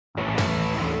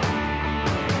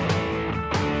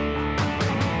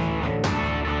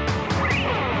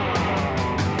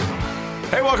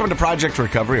Hey, welcome to Project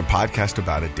Recovery, a podcast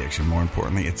about addiction. More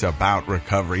importantly, it's about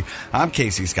recovery. I'm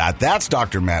Casey Scott. That's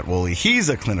Dr. Matt Woolley. He's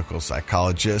a clinical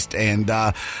psychologist and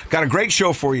got a great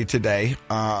show for you today.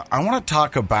 I want to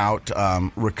talk about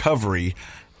recovery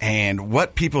and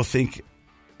what people think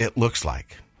it looks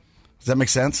like. Does that make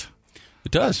sense?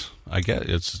 It does. I get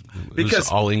it's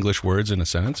all English words in a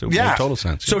sentence. It would make total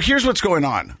sense. So here's what's going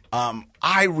on.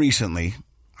 I recently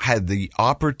had the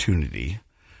opportunity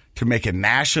to make a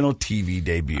national TV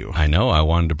debut. I know. I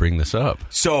wanted to bring this up.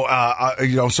 So,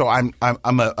 so I'm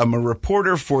a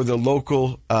reporter for the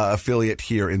local affiliate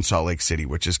here in Salt Lake City,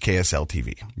 which is KSL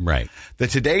TV. Right. The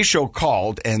Today Show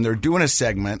called, and they're doing a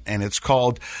segment, and it's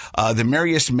called The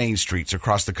Merriest Main Streets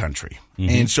Across the Country. Mm-hmm.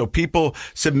 And so people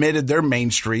submitted their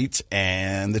main streets,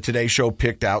 and the Today Show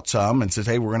picked out some and says,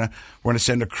 hey, we're gonna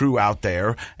send a crew out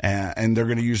there, and they're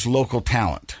gonna use local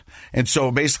talent. And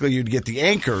so basically you'd get the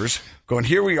anchors going,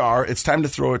 here we are. It's time to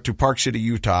throw it to Park City,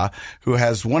 Utah, who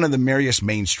has one of the merriest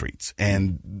main streets.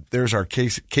 And there's our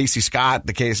Casey Scott,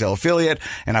 the KSL affiliate,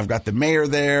 and I've got the mayor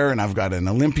there, and I've got an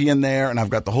Olympian there, and I've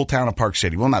got the whole town of Park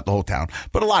City. Well, not the whole town,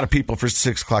 but a lot of people for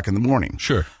 6 o'clock in the morning.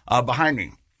 Sure. Behind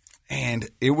me. And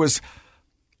it was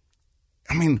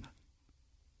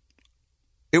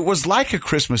like a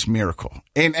Christmas miracle.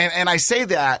 And I say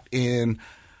that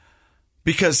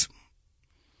because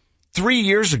 3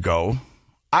 years ago,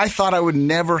 I thought I would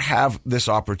never have this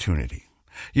opportunity.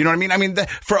 You know what I mean? I mean,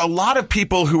 for a lot of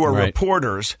people who are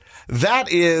reporters,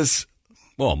 that is...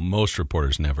 Well, most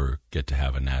reporters never get to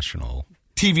have a national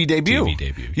TV debut.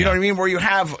 You know what I mean? Where you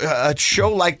have a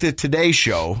show like the Today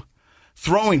Show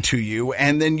throwing to you,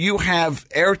 and then you have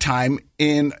airtime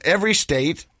in every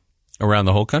state. Around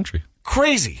the whole country.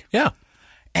 Crazy. Yeah.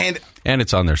 And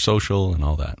it's on their social and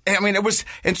all that. I mean, it was,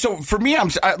 and so for me, I'm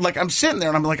sitting there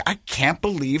and I'm like, I can't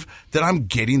believe that I'm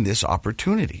getting this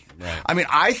opportunity. Right. I mean,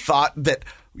 I thought that,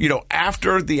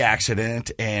 after the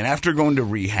accident and after going to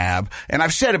rehab, and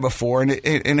I've said it before, and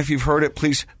if you've heard it,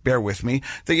 please bear with me,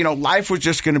 that, life was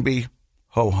just going to be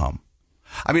ho-hum.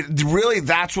 I mean, really,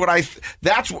 that's what I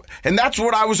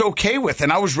was okay with,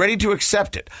 and I was ready to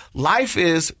accept it. Life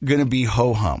is going to be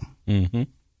ho-hum. Mm-hmm.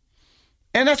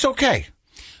 And that's okay.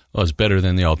 Well, it's better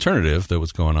than the alternative that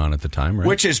was going on at the time, right?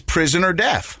 Which is prison or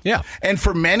death. Yeah. And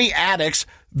for many addicts,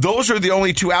 those are the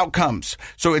only two outcomes.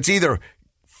 So it's either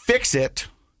fix it,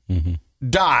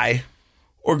 die,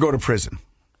 or go to prison.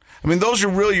 I mean, those are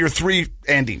really your three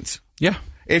endings. Yeah.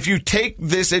 If you take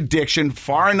this addiction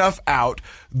far enough out,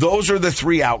 those are the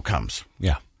three outcomes.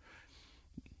 Yeah.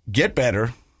 Get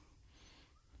better,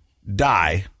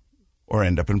 die, or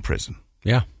end up in prison.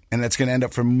 Yeah. And that's going to end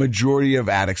up for majority of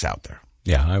addicts out there.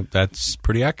 Yeah, that's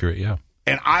pretty accurate, yeah.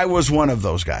 And I was one of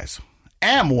those guys.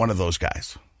 Am one of those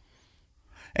guys.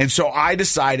 And so I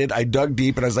decided, I dug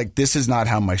deep, and I was like, this is not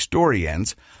how my story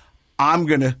ends. I'm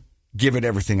going to give it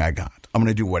everything I got. I'm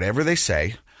going to do whatever they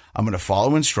say. I'm going to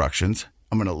follow instructions.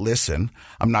 I'm going to listen.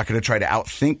 I'm not going to try to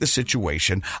outthink the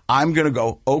situation. I'm going to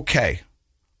go, okay,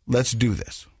 let's do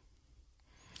this.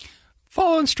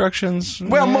 Follow instructions.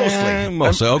 Well, mostly.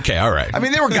 Mostly. Okay, all right. I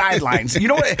mean, there were guidelines. You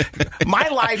know what? My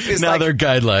life is now like... Now they're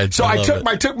guidelines. So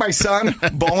I took my son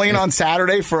bowling on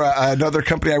Saturday for another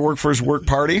company I work for, his work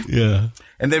party. Yeah.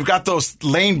 And they've got those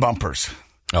lane bumpers.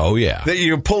 Oh, yeah. That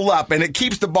you pull up, and it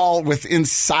keeps the ball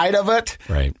inside of it.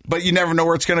 Right. But you never know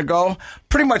where it's going to go.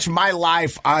 Pretty much my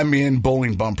life, I'm in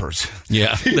bowling bumpers.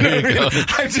 Yeah, there you go.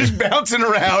 I'm just bouncing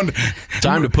around.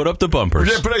 Time to put up the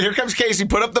bumpers. Here comes Casey,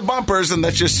 put up the bumpers, and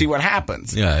let's just see what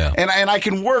happens. Yeah. And I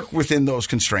can work within those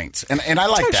constraints, and I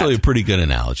like that. It's actually a pretty good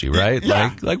analogy, right?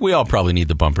 Yeah. Like we all probably need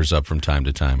the bumpers up from time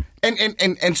to time.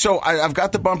 And so I've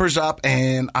got the bumpers up,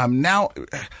 and I'm now...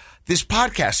 This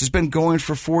podcast has been going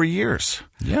for 4 years.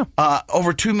 Yeah.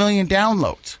 Over 2 million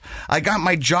downloads. I got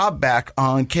my job back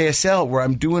on KSL where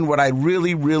I'm doing what I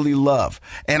really, really love.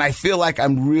 And I feel like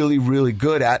I'm really, really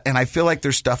good at, and I feel like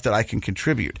there's stuff that I can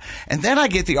contribute. And then I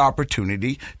get the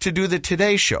opportunity to do the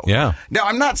Today Show. Yeah. Now,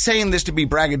 I'm not saying this to be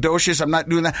braggadocious. I'm not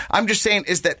doing that. I'm just saying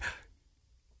is that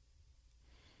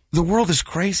the world is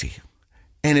crazy.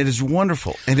 And it is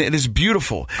wonderful. And it is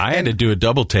beautiful. I had to do a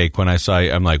double take when I saw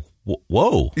you. I'm like,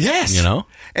 whoa. Yes. You know?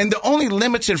 And the only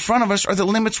limits in front of us are the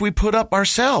limits we put up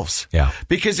ourselves. Yeah.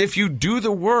 Because if you do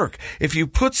the work, if you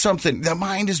put something, the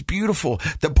mind is beautiful.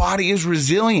 The body is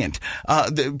resilient.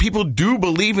 People do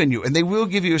believe in you, and they will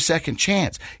give you a second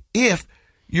chance if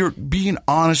you're being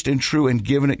honest and true and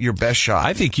giving it your best shot.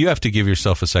 I think you have to give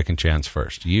yourself a second chance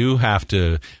first. You have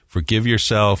to forgive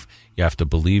yourself. You have to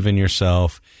believe in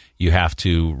yourself. You have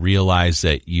to realize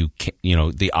that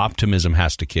the optimism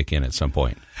has to kick in at some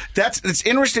point. It's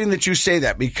interesting that you say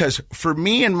that, because for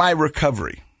me in my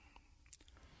recovery,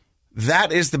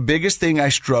 that is the biggest thing I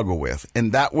struggle with.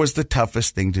 And that was the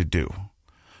toughest thing to do,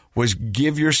 was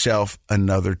give yourself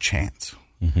another chance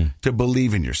to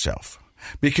believe in yourself.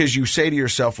 Because you say to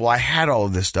yourself, well, I had all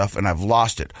of this stuff and I've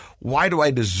lost it. Why do I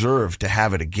deserve to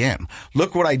have it again?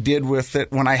 Look what I did with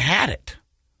it when I had it.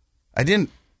 I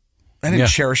didn't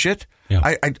cherish it. Yeah.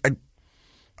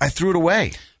 I threw it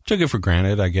away. Took it for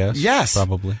granted, I guess. Yes.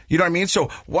 Probably. You know what I mean? So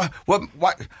what,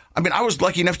 I mean, I was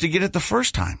lucky enough to get it the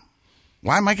first time.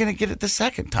 Why am I going to get it the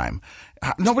second time?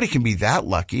 Nobody can be that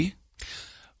lucky.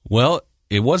 Well,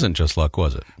 it wasn't just luck,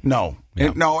 was it? No.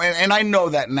 Yeah. And I know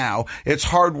that now. It's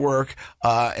hard work,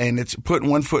 and it's putting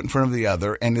one foot in front of the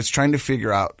other, and it's trying to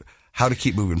figure out how to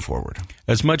keep moving forward.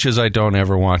 As much as I don't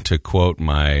ever want to quote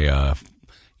my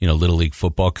Little League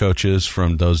football coaches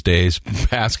from those days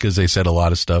past, because they said a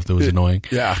lot of stuff that was annoying.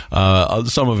 Yeah.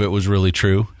 Some of it was really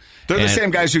true. They're the same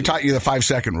guys who taught you the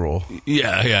 5-second rule.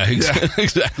 Yeah,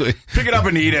 exactly. Pick it up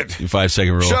and eat it.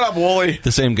 5-second rule. Shut up, Wooly.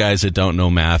 The same guys that don't know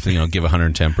math, give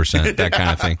 110%, that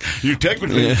kind of thing. You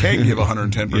technically can't give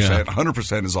 110%. Yeah.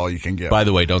 100% is all you can give. By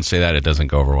the way, don't say that. It doesn't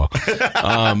go over well.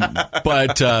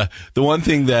 But the one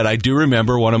thing that I do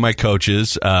remember one of my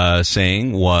coaches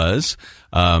saying was,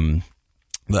 the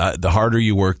harder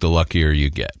you work, the luckier you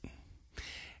get.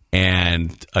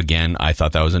 And again, I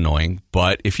thought that was annoying.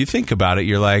 But if you think about it,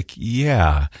 you're like,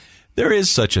 yeah, there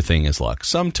is such a thing as luck.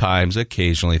 Sometimes,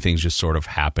 occasionally, things just sort of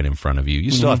happen in front of you.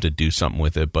 You still have to do something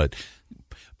with it. But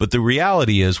the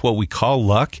reality is what we call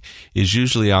luck is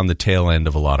usually on the tail end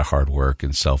of a lot of hard work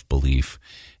and self-belief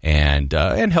and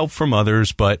help from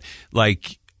others. But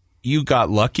like, you got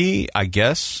lucky, I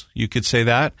guess you could say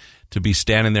that, to be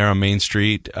standing there on Main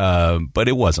Street, but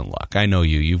it wasn't luck. I know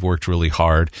you. You've worked really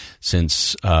hard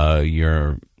since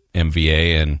your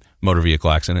MVA and motor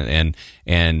vehicle accident,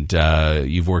 and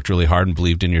you've worked really hard and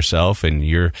believed in yourself, and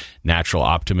your natural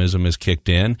optimism has kicked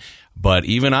in. But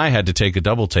even I had to take a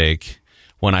double take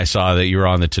when I saw that you were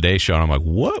on the Today Show, and I'm like,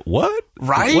 what?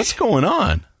 Right? What's going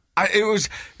on? It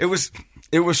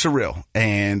was surreal,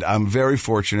 and I'm very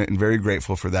fortunate and very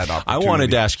grateful for that opportunity. I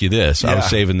wanted to ask you this. Yeah. I was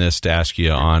saving this to ask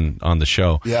you on the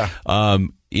show. Yeah.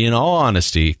 In all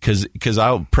honesty, because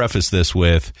I'll preface this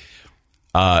with,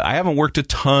 I haven't worked a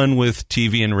ton with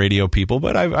TV and radio people,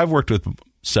 but I've worked with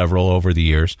several over the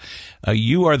years.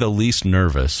 You are the least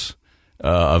nervous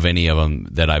of any of them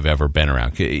that I've ever been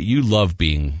around. You love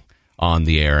being on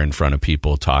the air in front of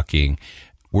people talking.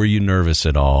 Were you nervous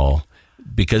at all?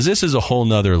 Because this is a whole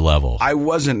nother level. I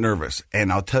wasn't nervous,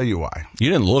 and I'll tell you why. You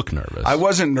didn't look nervous. I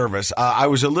wasn't nervous. I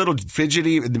was a little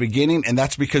fidgety at the beginning, and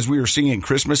that's because we were singing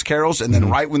Christmas carols, and then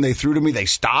right when they threw to me, they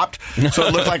stopped. So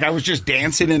it looked like I was just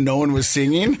dancing and no one was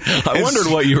singing. I wondered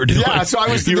what you were doing. Yeah, so I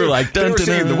was. You were like, they were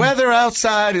singing, the weather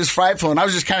outside is frightful, and I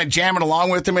was just kind of jamming along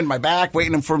with them in my back,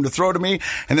 waiting for him to throw to me.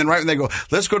 And then right when they go,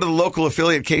 let's go to the local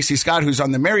affiliate, Casey Scott, who's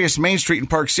on the merriest Main Street in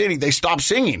Park City, they stopped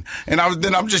singing, and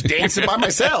I'm just dancing by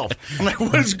myself. I'm like,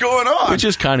 what is going on? Which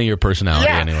is kind of your personality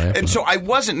anyway. And so I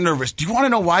wasn't nervous. Do you want to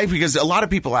know why? Because a lot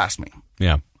of people ask me.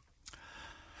 Yeah.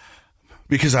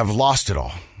 Because I've lost it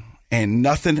all. And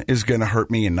nothing is going to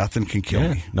hurt me and nothing can kill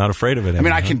me. Not afraid of it. I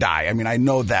mean, I can die. I mean, I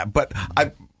know that. But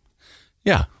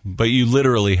Yeah, but you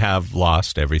literally have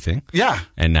lost everything. Yeah.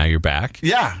 And now you're back.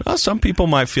 Yeah. Well, some people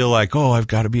might feel like, oh, I've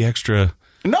got to be extra.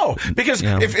 No, because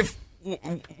if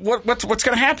what's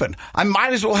going to happen? I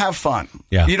might as well have fun.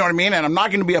 Yeah. You know what I mean? And I'm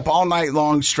not going to be up all night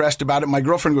long stressed about it. My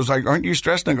girlfriend goes like, aren't you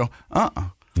stressed? And I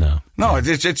go, No,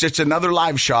 it's another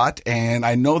live shot, and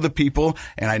I know the people,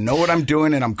 and I know what I'm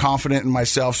doing, and I'm confident in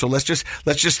myself. So let's just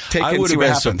take it and see what happens. I would have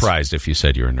been surprised if you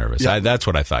said you were nervous. Yeah. That's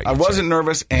what I thought. I wasn't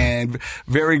nervous and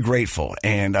very grateful.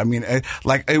 And I mean,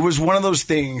 it was one of those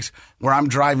things where I'm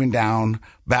driving down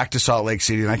back to Salt Lake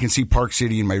City, and I can see Park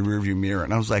City in my rearview mirror,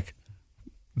 and I was like,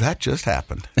 that just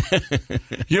happened. You know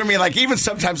what I mean? Like, even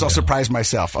sometimes I'll surprise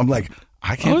myself. I'm like,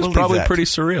 I can't believe that. It was probably pretty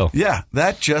surreal. Yeah,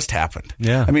 that just happened.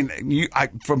 Yeah. I mean,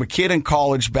 from a kid in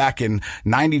college back in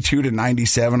 92 to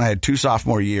 97, I had 2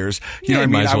 sophomore years. You know what I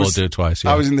mean? Might as well do it twice.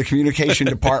 Yeah. I was in the communication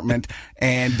department,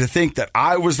 and to think that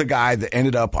I was the guy that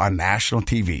ended up on national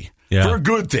TV for a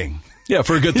good thing. Yeah,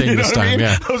 for a good thing you know this time. I mean?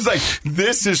 Yeah. I was like,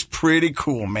 this is pretty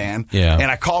cool, man. Yeah. And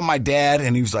I called my dad,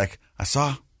 and he was like, I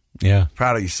saw. Yeah.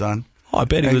 Proud of you, son. Oh, I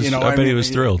bet he was. I bet he was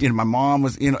thrilled. You know, my mom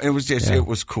was. You know, it was just. Yeah. It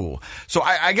was cool. So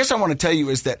I guess I want to tell you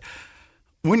is that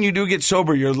when you do get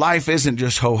sober, your life isn't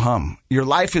just ho hum. Your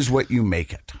life is what you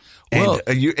make it. Well,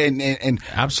 and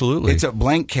absolutely, it's a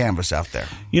blank canvas out there.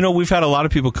 You know, we've had a lot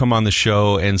of people come on the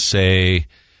show and say,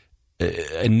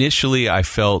 initially, I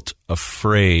felt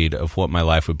afraid of what my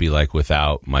life would be like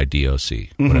without my DOC,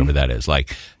 whatever that is.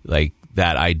 Like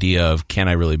that idea of, can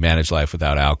I really manage life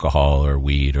without alcohol or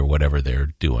weed or whatever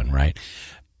they're doing, right?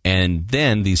 And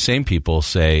then these same people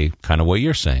say kind of what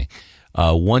you're saying.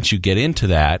 Once you get into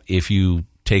that, if you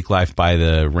take life by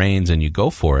the reins and you go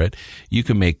for it, you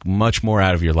can make much more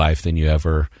out of your life than you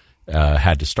ever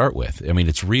had to start with. I mean,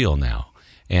 it's real now.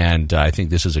 And I think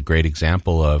this is a great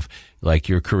example of, like,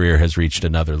 your career has reached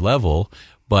another level,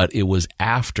 but it was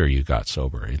after you got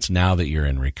sober. It's now that you're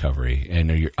in recovery.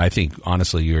 And I think,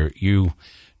 honestly, you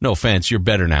no offense, you're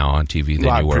better now on TV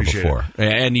than you were before.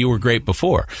 And you were great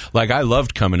before. Like, I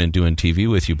loved coming and doing TV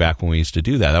with you back when we used to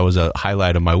do that. That was a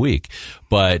highlight of my week.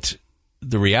 But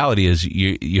the reality is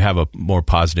you have a more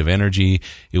positive energy.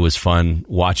 It was fun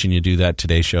watching you do that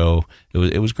Today Show.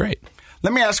 It was great.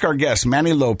 Let me ask our guest,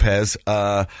 Manny Lopez,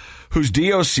 whose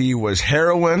DOC was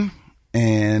heroin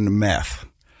and meth.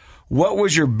 What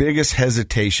was your biggest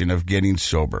hesitation of getting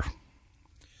sober?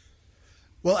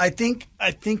 Well, I think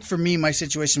for me, my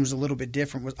situation was a little bit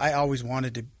different. I always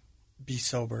wanted to be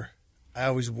sober. I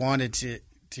always wanted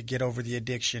to get over the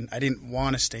addiction. I didn't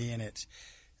want to stay in it.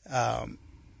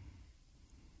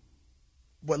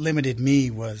 What limited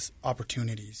me was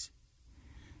opportunities.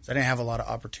 So I didn't have a lot of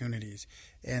opportunities.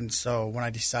 And so when I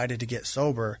decided to get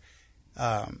sober,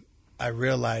 I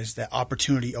realized that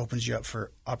opportunity opens you up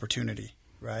for opportunity,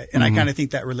 right? And I kind of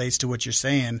think that relates to what you're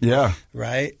saying. Yeah.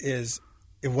 Right?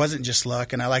 It wasn't just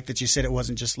luck, and I like that you said it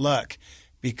wasn't just luck,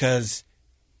 because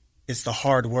it's the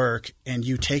hard work and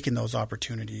you taking those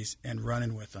opportunities and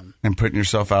running with them. And putting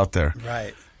yourself out there.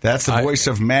 Right. That's the voice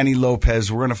of Manny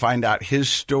Lopez. We're going to find out his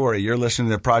story. You're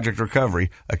listening to Project Recovery,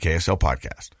 a KSL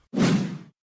podcast.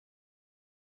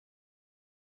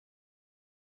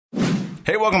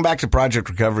 Hey, welcome back to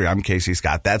Project Recovery. I'm Casey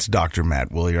Scott. That's Dr.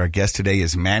 Matt Woolley. Our guest today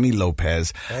is Manny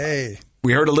Lopez. Hey.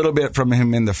 We heard a little bit from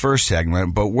him in the first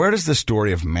segment, but where does the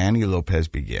story of Manny Lopez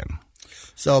begin?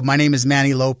 So my name is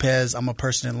Manny Lopez. I'm a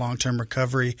person in long-term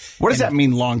recovery. What does that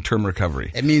mean, long-term recovery?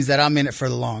 It means that I'm in it for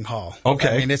the long haul.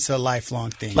 Okay. I mean, it's a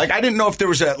lifelong thing. Like, I didn't know if there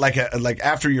was like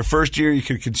after your first year you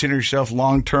could consider yourself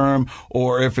long-term,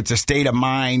 or if it's a state of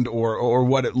mind, or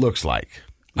what it looks like.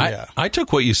 Yeah. I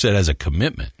took what you said as a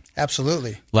commitment.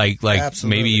 Absolutely. Like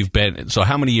Absolutely. Maybe you've been, so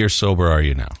how many years sober are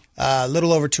you now? A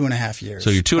little over 2.5 years.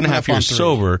 So you're 2.5 years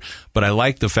sober, but I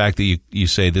like the fact that you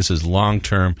say this is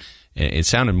long-term. It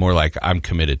sounded more like I'm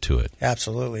committed to it.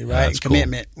 Absolutely, right? That's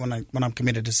Commitment. Cool. When I'm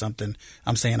committed to something,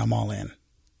 I'm saying I'm all in.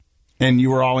 And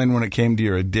you were all in when it came to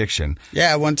your addiction.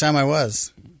 Yeah, one time I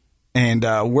was. And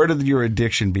where did your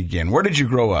addiction begin? Where did you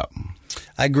grow up?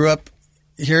 I grew up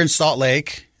here in Salt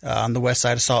Lake, on the west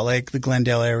side of Salt Lake, the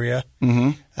Glendale area.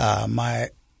 Mm-hmm.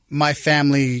 My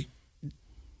family,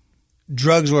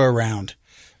 drugs were around,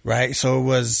 right? So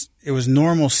it was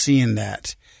normal seeing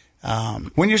that.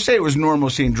 When you say it was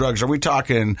normal seeing drugs, are we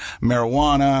talking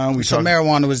marijuana?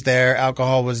 Marijuana was there,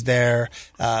 alcohol was there.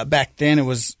 Back then,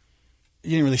 you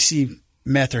didn't really see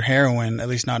meth or heroin, at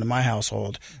least not in my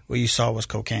household. What you saw was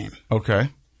cocaine. Okay,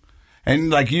 and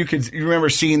like you remember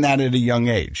seeing that at a young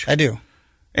age. I do.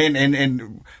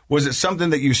 And was it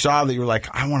something that you saw that you were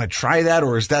like, I want to try that,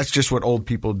 or is that just what old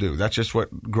people do? That's just what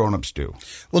grown-ups do?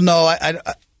 Well, no,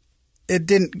 it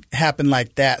didn't happen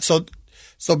like that.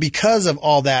 So because of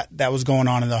all that was going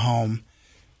on in the home,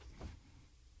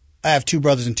 I have 2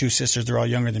 brothers and 2 sisters. They're all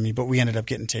younger than me, but we ended up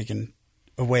getting taken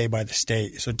away by the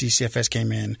state. So DCFS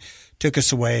came in, took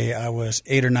us away. I was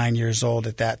 8 or 9 years old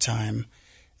at that time.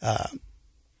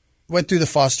 Went through the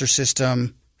foster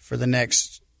system for the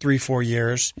next 3-4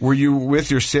 years. Were you with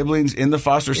your siblings in the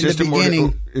foster system? In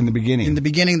the beginning? In the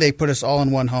beginning, they put us all in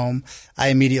one home. I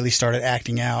immediately started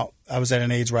acting out. I was at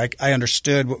an age where I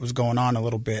understood what was going on a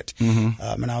little bit.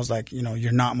 Mm-hmm. And I was like,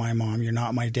 you're not my mom. You're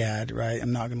not my dad, right?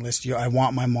 I'm not going to listen to you. I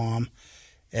want my mom.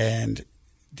 And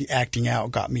the acting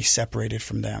out got me separated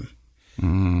from them.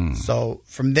 Mm. So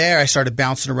from there, I started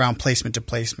bouncing around placement to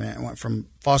placement. I went from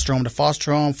foster home to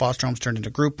foster home. Foster homes turned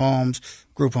into group homes.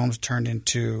 Group homes turned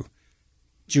into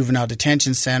juvenile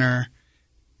detention center,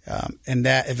 and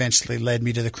that eventually led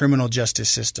me to the criminal justice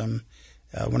system.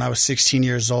 When I was 16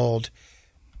 years old,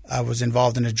 I was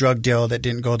involved in a drug deal that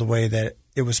didn't go the way that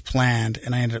it was planned,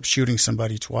 and I ended up shooting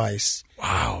somebody twice.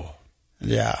 Wow.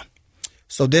 Yeah.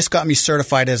 So this got me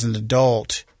certified as an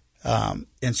adult,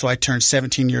 and so I turned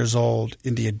 17 years old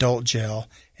in the adult jail,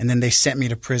 and then they sent me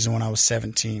to prison when I was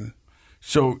 17.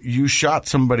 So you shot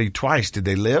somebody twice. Did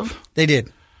they live? They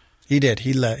did. He did.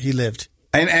 He lived.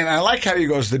 And I like how he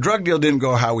goes, the drug deal didn't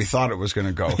go how we thought it was going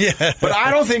to go. Yeah. But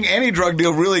I don't think any drug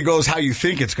deal really goes how you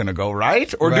think it's going to go,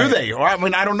 right? Or do they? Or I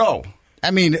mean, I don't know.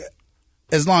 I mean,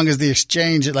 as long as the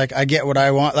exchange, like I get what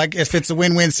I want, like if it's a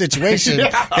win-win situation,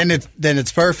 then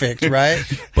it's perfect, right?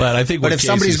 But I think, but if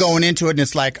somebody's going into it and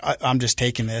it's like I'm just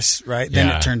taking this, right? Then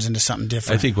it turns into something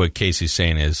different. I think what Casey's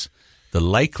saying is the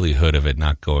likelihood of it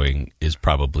not going is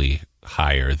probably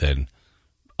higher than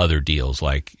other deals.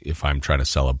 Like if I'm trying to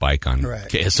sell a bike on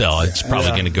KSL, it's probably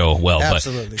going to go well.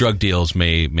 Absolutely. But drug deals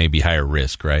may be higher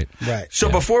risk, right? Right. So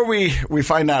before we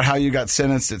find out how you got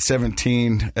sentenced at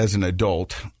 17 as an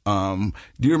adult, do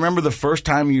you remember the first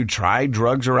time you tried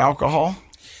drugs or alcohol?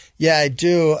 Yeah, I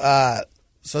do. So I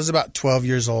was about 12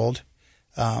 years old.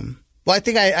 Well, I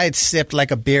think I had sipped like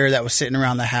a beer that was sitting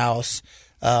around the house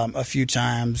a few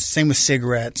times. Same with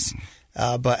cigarettes.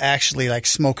 But actually like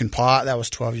smoking pot, that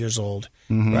was 12 years old.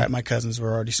 Right, my cousins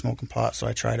were already smoking pot, so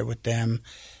I tried it with them.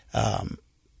 And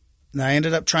I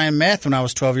ended up trying meth when I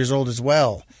was 12 years old as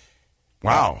well.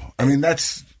 Wow. I mean,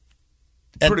 that's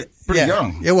pretty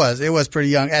young. It was pretty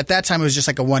young. At that time, it was just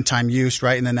like a one-time use,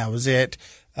 right? And then that was it.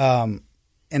 And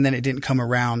then it didn't come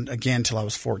around again until I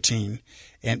was 14.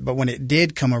 But when it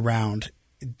did come around,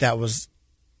 that was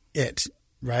it.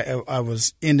 Right, I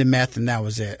was into meth, and that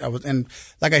was it. And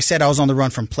like I said, I was on the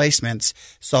run from placements,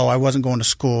 so I wasn't going to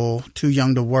school. Too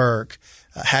young to work,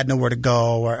 had nowhere to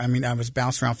go. I was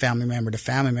bouncing around family member to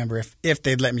family member if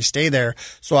they'd let me stay there.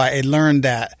 So I learned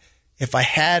that if I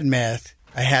had meth,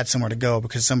 I had somewhere to go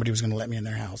because somebody was going to let me in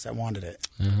their house that wanted it.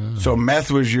 Mm-hmm. So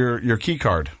meth was your key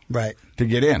card, right, to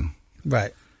get in.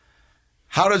 Right.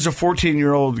 How does a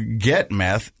 14-year-old get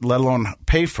meth, let alone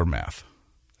pay for meth?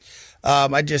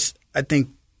 I think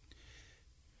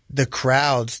the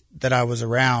crowds that I was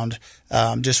around,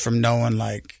 just from knowing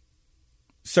like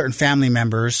certain family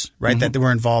members, right, that they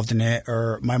were involved in it,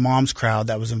 or my mom's crowd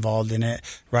that was involved in it,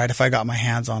 right? If I got my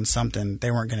hands on something,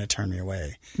 they weren't going to turn me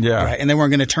away. Yeah. Right? And they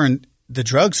weren't going to turn the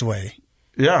drugs away.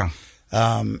 Yeah.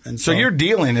 And so you're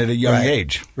dealing at a young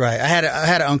age. Right. I had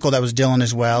an uncle that was dealing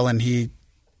as well, and he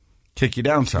kick you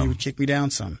down some. He would kick me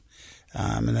down some.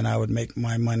 And then I would make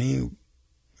my money.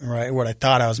 Right, what I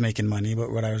thought I was making money,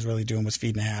 but what I was really doing was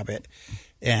feeding a habit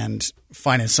and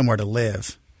finding somewhere to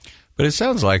live. But it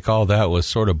sounds like all that was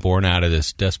sort of born out of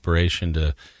this desperation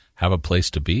to have a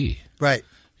place to be. Right.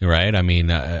 Right? I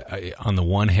mean, on the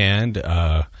one hand,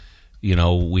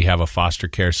 we have a foster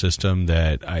care system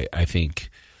that I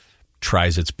think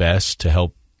tries its best to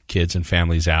help kids and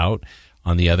families out.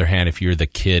 On the other hand, if you're the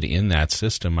kid in that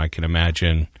system, I can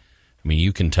imagine,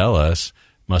 you can tell us,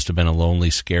 must have been a lonely,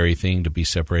 scary thing to be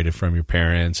separated from your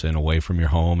parents and away from your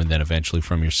home and then eventually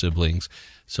from your siblings.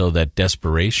 So that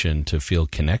desperation to feel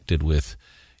connected with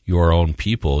your own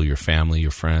people, your family,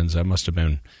 your friends, that must have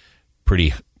been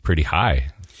pretty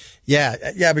high.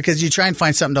 Yeah, because you try and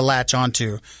find something to latch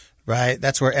onto, right?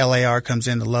 That's where LAR comes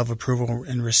in, the love, approval,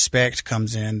 and respect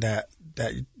comes in that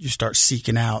you start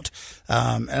seeking out.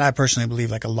 And I personally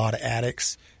believe like a lot of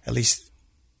addicts, at least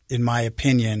in my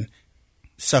opinion,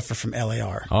 suffer from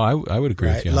LAR. Oh, I would agree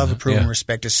with you. Love, approval, and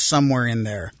respect is somewhere in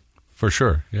there. For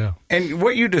sure, yeah. And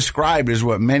what you described is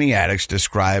what many addicts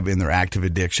describe in their active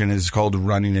addiction is called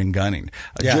running and gunning.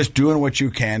 Just doing what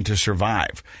you can to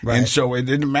survive. Right. And so it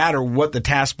didn't matter what the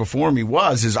task before me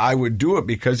was, is I would do it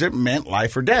because it meant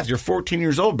life or death. You're 14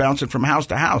 years old bouncing from house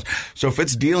to house. So if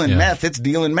it's dealing meth, it's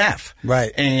dealing meth.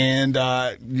 Right. And,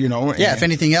 if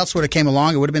anything else would have came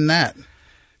along, it would have been that.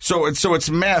 So it's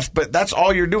meth, but that's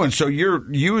all you're doing. So you're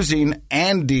using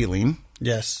and dealing.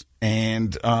 Yes.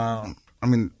 And,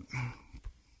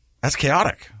 that's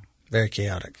chaotic. Very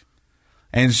chaotic.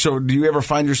 And so do you ever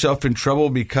find yourself in trouble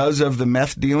because of the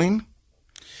meth dealing?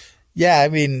 Yeah,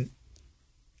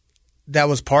 that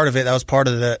was part of it. That was part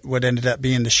of what ended up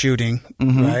being the shooting,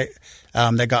 right?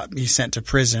 That got me sent to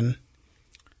prison.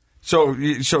 So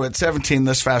at 17,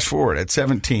 let's fast forward. At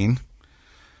 17...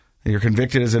 you're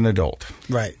convicted as an adult.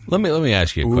 Right. Let me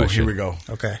ask you a question. Here we go.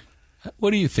 Okay. What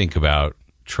do you think about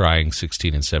trying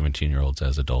 16 and 17-year-olds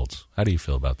as adults? How do you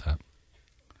feel about that?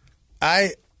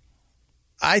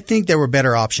 I think there were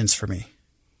better options for me.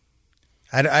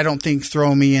 I don't think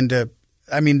throwing me into –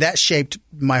 that shaped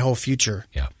my whole future.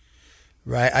 Yeah.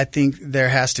 Right? I think there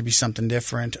has to be something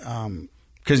different.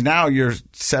 Because now you're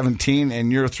 17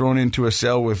 and you're thrown into a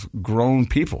cell with grown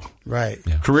people. Right.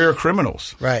 Yeah. Career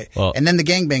criminals. Right. Well, and then the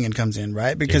gangbanging comes in,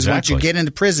 right? Because once you get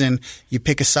into prison, you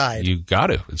pick a side. You got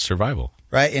to. It's survival.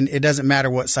 Right? And it doesn't matter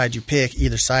what side you pick.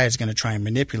 Either side is going to try and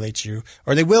manipulate you,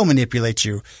 or they will manipulate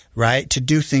you, right, to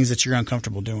do things that you're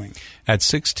uncomfortable doing. At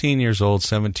 16 years old,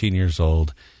 17 years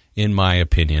old, in my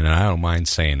opinion, and I don't mind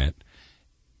saying it,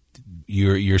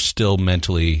 you're still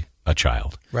mentally a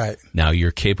child. Right. Now,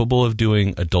 you're capable of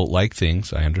doing adult-like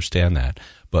things. I understand that.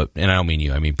 And I don't mean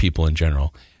you. I mean people in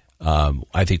general.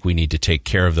 I think we need to take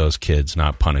care of those kids,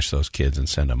 not punish those kids and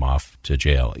send them off to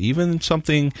jail. Even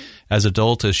something as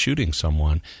adult as shooting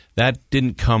someone, that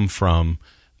didn't come from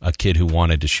a kid who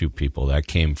wanted to shoot people. That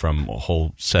came from a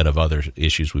whole set of other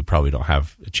issues we probably don't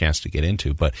have a chance to get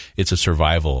into, but it's a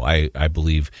survival. I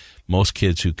believe most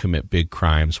kids who commit big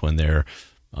crimes when they're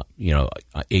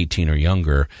 18 or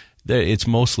younger, it's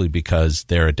mostly because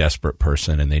they're a desperate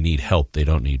person and they need help. They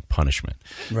don't need punishment.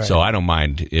 Right. So I don't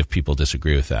mind if people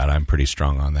disagree with that. I'm pretty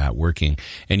strong on that working.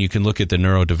 And you can look at the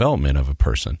neurodevelopment of a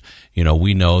person.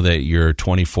 We know that you're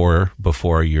 24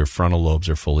 before your frontal lobes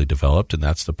are fully developed, and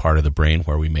that's the part of the brain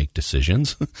where we make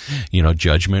decisions.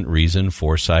 Judgment, reason,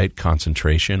 foresight,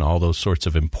 concentration, all those sorts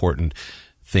of important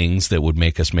things that would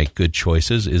make us make good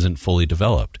choices isn't fully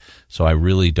developed. So I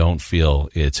really don't feel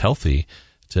it's healthy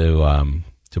to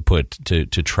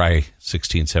try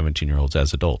 16, 17-year-olds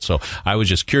as adults. So I was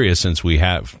just curious, since we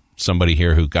have somebody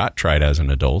here who got tried as an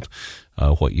adult,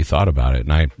 what you thought about it.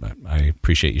 And I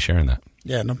appreciate you sharing that.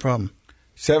 Yeah, no problem.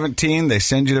 17, they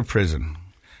send you to prison.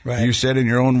 Right. You said in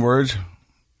your own words,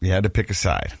 you had to pick a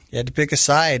side. You had to pick a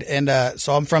side. And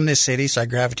so I'm from this city, so I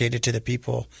gravitated to the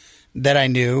people that I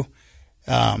knew,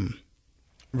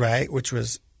 right, which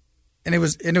was – and it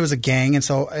was a gang, and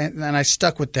so – and I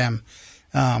stuck with them.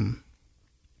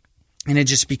 And it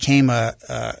just became a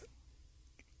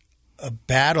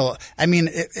battle. I mean,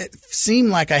 it seemed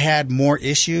like I had more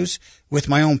issues with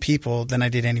my own people than I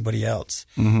did anybody else,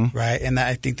 right? And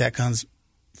I think that comes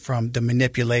from the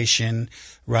manipulation,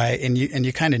 right? And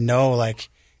you kind of know, like,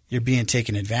 you're being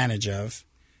taken advantage of,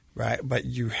 right? But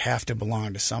you have to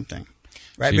belong to something,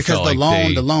 right? So because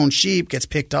the lone sheep gets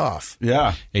picked off.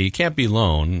 Yeah. You can't be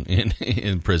lone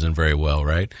in prison very well,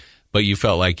 right? But you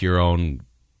felt like your own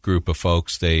group of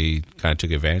folks, they kind of took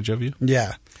advantage of you?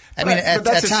 Yeah. I mean, at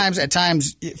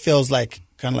times it feels like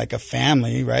kind of like a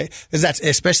family, right? Because that's,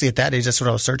 especially at that age, that's what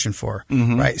I was searching for,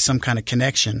 right? Some kind of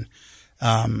connection.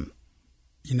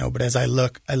 But as I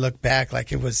look back,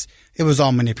 like it was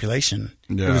all manipulation.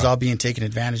 Yeah. It was all being taken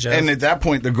advantage of. And at that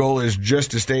point, the goal is just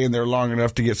to stay in there long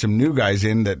enough to get some new guys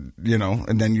in that,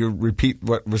 and then you repeat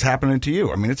what was happening to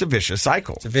you. I mean, it's a vicious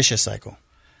cycle. It's a vicious cycle.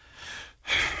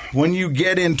 When you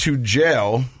get into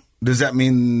jail, does that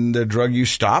mean the drug use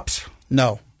stops?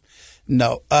 No.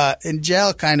 In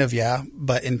jail, kind of, yeah.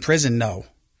 But in prison, no.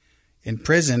 In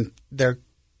prison, they're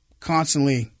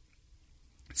constantly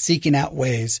seeking out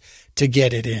ways to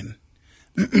get it in.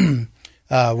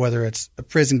 Whether it's a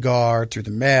prison guard, through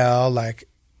the mail, like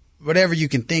whatever you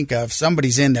can think of,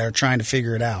 somebody's in there trying to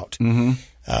figure it out.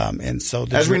 And so,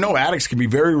 as we know, addicts can be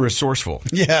very resourceful.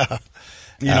 Yeah.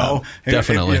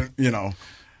 Definitely.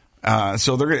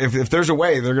 So they're if there's a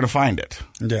way, they're going to find it.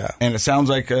 Yeah. And it sounds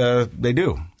like they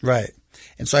do. Right.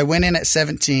 And so I went in at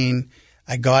 17.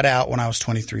 I got out when I was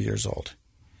 23 years old.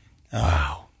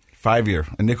 Wow. 5 year,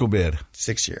 a nickel bid.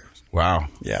 6 years. Wow.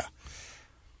 Yeah.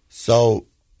 So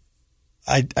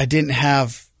I didn't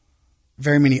have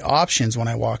very many options when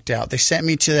I walked out. They sent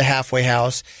me to the halfway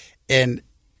house. And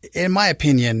in my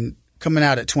opinion, coming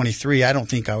out at 23, I don't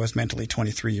think I was mentally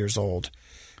 23 years old.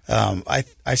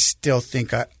 I still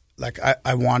think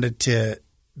I wanted to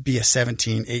be a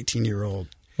 17, 18-year-old.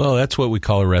 Well, that's what we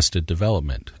call arrested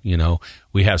development.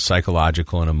 We have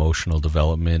psychological and emotional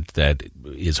development that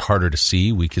is harder to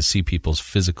see. We can see people's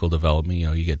physical development.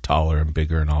 You get taller and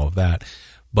bigger and all of that.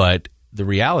 But the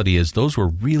reality is those were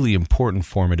really important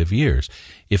formative years.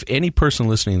 If any person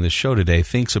listening to this show today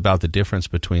thinks about the difference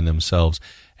between themselves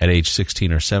at age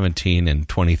 16 or 17 and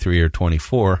 23 or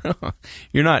 24,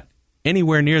 you're not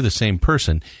anywhere near the same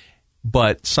person.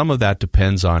 But some of that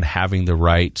depends on having the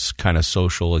right kind of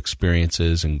social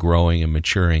experiences and growing and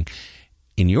maturing.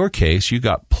 In your case, you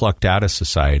got plucked out of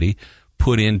society,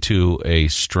 put into a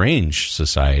strange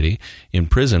society in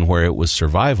prison where it was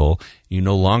survival. You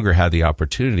no longer had the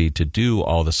opportunity to do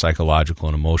all the psychological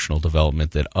and emotional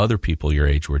development that other people your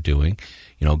age were doing.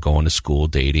 Going to school,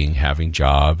 dating, having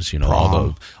jobs,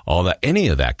 all that, any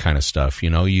of that kind of stuff.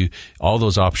 All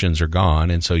those options are gone,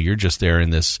 and so you're just there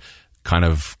in this kind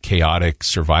of chaotic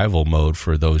survival mode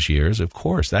for those years. Of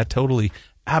course, that totally,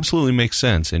 absolutely makes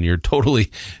sense, and you're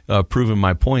totally proving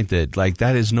my point that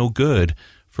that is no good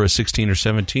for a 16 or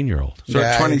 17-year-old. So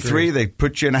at 23, they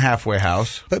put you in a halfway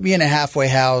house. Put me in a halfway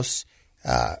house.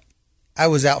 I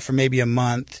was out for maybe a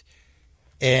month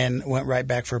and went right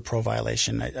back for a parole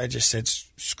violation. I just said,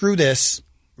 screw this,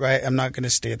 right? I'm not going to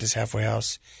stay at this halfway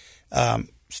house.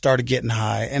 started getting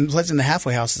high. And plus in the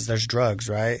halfway houses, there's drugs,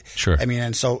 right? Sure. I mean,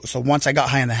 and so once I got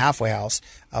high in the halfway house,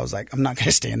 I was like, I'm not going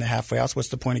to stay in the halfway house. What's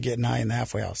the point of getting high in the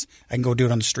halfway house? I can go do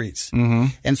it on the streets. Mm-hmm.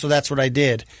 And so that's what I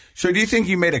did. So do you think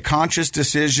you made a conscious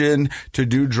decision to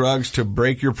do drugs to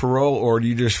break your parole, or do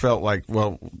you just felt like,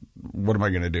 well, what am I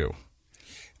going to do?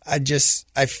 I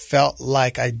felt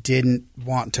like I didn't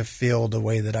want to feel the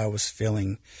way that I was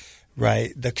feeling,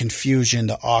 right? The confusion,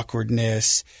 the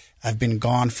awkwardness. I've been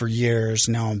gone for years.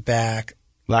 Now I'm back.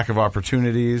 Lack of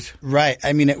opportunities. Right.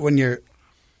 I mean, when you're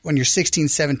 16,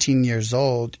 17 years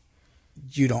old,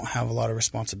 you don't have a lot of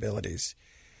responsibilities.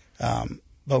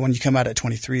 But when you come out at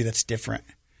 23, that's different,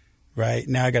 right?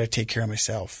 Now I got to take care of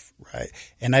myself, right?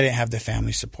 And I didn't have the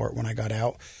family support when I got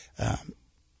out.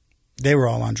 They were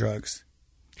all on drugs.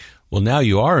 Well, now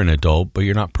you are an adult, but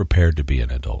you're not prepared to be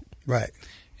an adult. Right.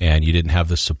 And you didn't have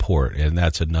the support. And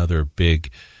that's another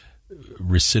big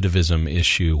recidivism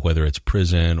issue, whether it's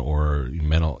prison or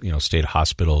mental, state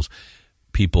hospitals.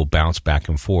 People bounce back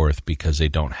and forth because they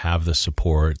don't have the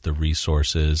support, the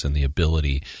resources, and the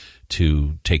ability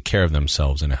to take care of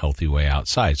themselves in a healthy way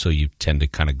outside. So you tend to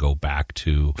kind of go back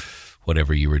to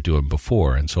whatever you were doing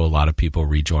before. And so a lot of people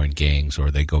rejoin gangs,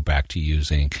 or they go back to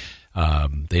using.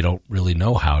 They don't really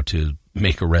know how to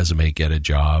make a resume, get a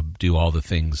job, do all the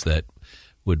things that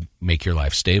would make your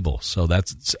life stable. So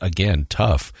that's, again,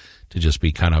 tough to just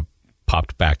be kind of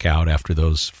popped back out after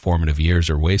those formative years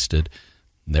are wasted.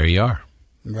 There you are.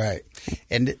 Right.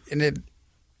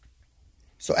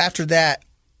 So after that,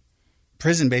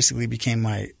 prison basically became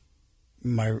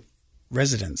my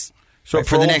residence. So right,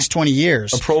 for the next 20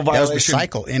 years, a parole violation, that was the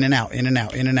cycle, in and out, in and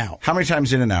out, in and out. How many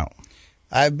times in and out?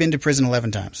 I've been to prison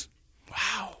 11 times.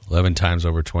 Wow. 11 times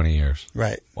over 20 years.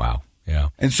 Right. Wow. Yeah.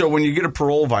 And so when you get a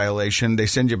parole violation, they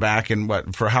send you back in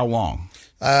for how long?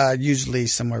 Usually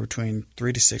somewhere between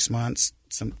 3 to 6 months,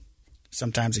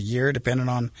 sometimes a year, depending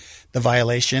on the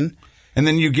violation. And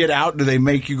then you get out, do they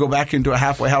make you go back into a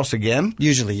halfway house again?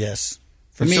 Usually, yes.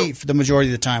 For me, the majority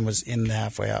of the time was in the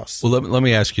halfway house. Well, let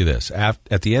me ask you this.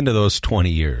 At the end of those 20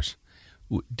 years,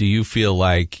 do you feel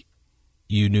like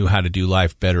you knew how to do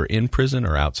life better in prison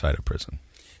or outside of prison?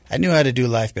 I knew how to do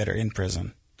life better in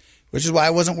prison, which is why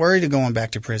I wasn't worried of going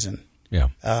back to prison. Yeah.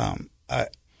 I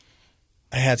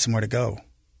had somewhere to go.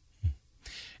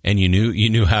 And you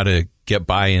knew how to get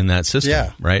by in that system,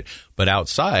 yeah. Right? But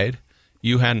outside,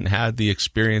 you hadn't had the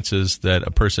experiences that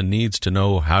a person needs to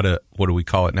know how to, what do we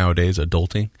call it nowadays,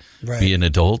 adulting? Right. Be an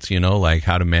adult, like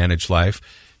how to manage life.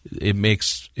 It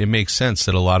makes sense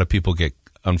that a lot of people get,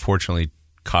 unfortunately,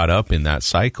 caught up in that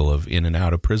cycle of in and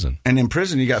out of prison. And in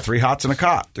prison, you got 3 hots and a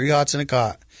cot. 3 hots and a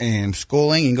cot. And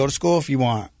schooling, you can go to school if you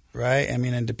want, right? I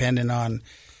mean, and depending on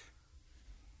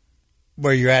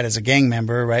where you're at as a gang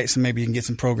member, right? So maybe you can get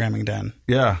some programming done.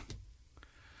 Yeah.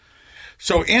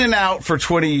 So in and out for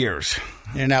 20 years.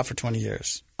 In and out for 20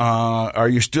 years. Are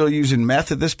you still using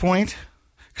meth at this point?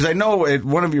 Because I know at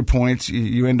one of your points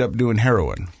you end up doing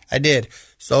heroin. I did.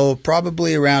 So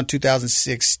probably around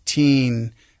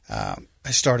 2016, I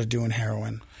started doing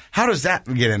heroin. How does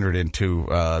that get entered into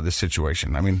the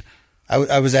situation? I mean,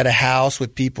 I was at a house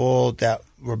with people that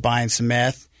were buying some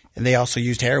meth, and they also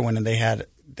used heroin, and they had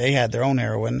their own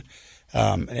heroin.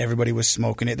 And everybody was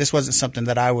smoking it. This wasn't something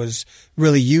that I was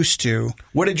really used to.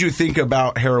 What did you think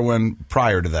about heroin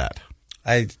prior to that?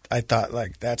 I thought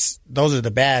like those are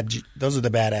the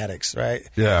bad addicts, right?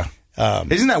 Yeah.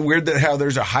 Isn't that weird that how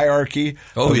there's a hierarchy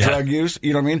of drug use?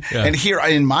 You know what I mean? Yeah. And here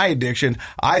in my addiction,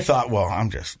 I thought, well,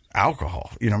 I'm just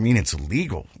alcohol. You know what I mean? It's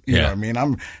illegal. You know what I mean?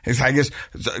 I guess,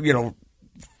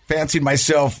 fancied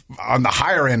myself on the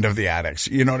higher end of the addicts.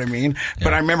 You know what I mean? Yeah.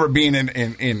 But I remember being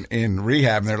in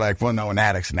rehab, and they're like, well, no, an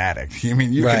addict's an addict. I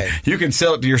mean, you can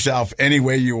sell it to yourself any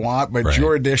way you want, but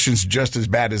your addiction's just as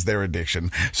bad as their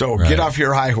addiction. So get off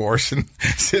your high horse and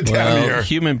sit down here.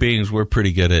 Human beings, we're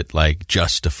pretty good at like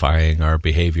justifying our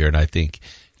behavior, and I think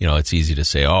it's easy to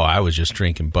say, oh, I was just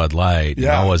drinking Bud Light, and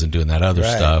I wasn't doing that other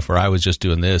stuff, or I was just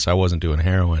doing this, I wasn't doing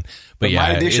heroin. But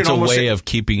yeah, it's a way of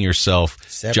keeping yourself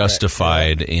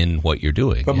justified in what you're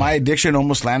doing. But my addiction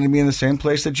almost landed me in the same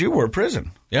place that you were,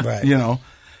 prison. Yeah. Right.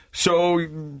 So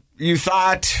you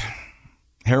thought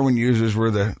heroin users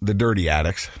were the dirty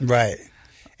addicts. Right.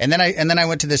 And then I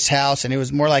went to this house, and it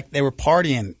was more like they were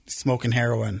partying, smoking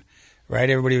heroin, right?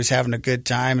 Everybody was having a good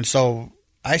time, and so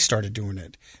I started doing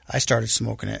it. I started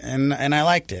smoking it, and I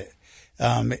liked it.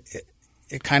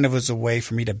 It kind of was a way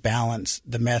for me to balance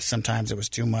the meth. Sometimes it was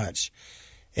too much.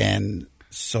 And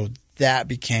so that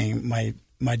became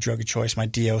my drug of choice. My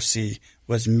DOC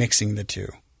was mixing the two.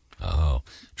 Oh,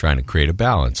 trying to create a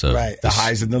balance of the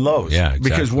highs and the lows. Yeah, exactly.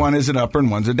 Because one is an upper and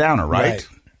one's a downer, right?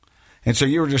 And so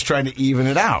you were just trying to even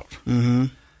it out. Mm-hmm.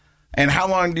 And how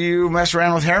long do you mess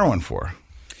around with heroin for?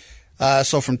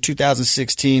 So from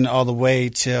 2016 all the way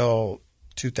till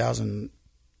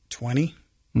 2020.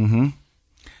 Mm-hmm.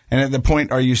 And at the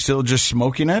point, are you still just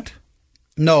smoking it?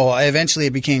 No, eventually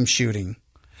it became shooting.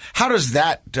 How does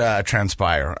that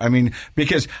transpire? I mean,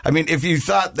 because, if you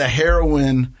thought the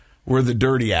heroin were the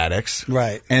dirty addicts,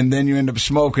 right, and then you end up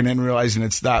smoking and realizing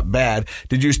it's not bad,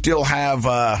 did you still have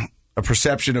a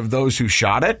perception of those who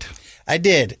shot it? I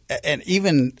did. And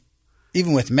even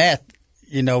with meth,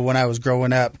 when I was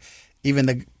growing up, even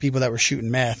the people that were shooting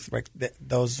meth, like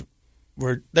those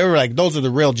were those are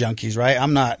the real junkies, right?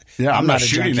 I'm not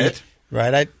shooting junkie, it.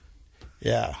 Right.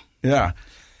 Yeah.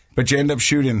 But you end up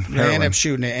shooting heroin. I end up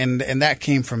shooting it, and that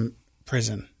came from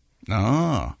prison.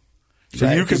 Oh. So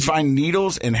right, you could find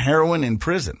needles and heroin in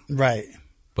prison. Right.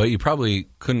 But you probably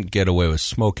couldn't get away with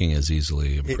smoking as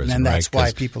easily in prison, and that's right?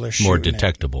 why people are shooting more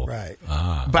detectable. Right.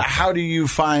 But how do you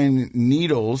find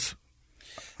needles?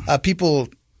 People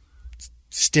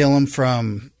steal them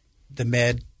from the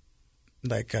med,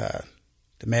 like the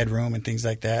med room and things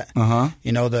like that. Uh-huh.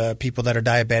 The people that are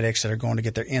diabetics that are going to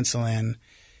get their insulin,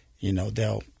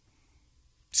 they'll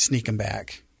sneak them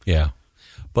back. Yeah.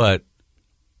 But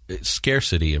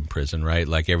scarcity in prison, right?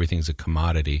 Like everything's a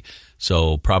commodity.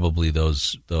 So probably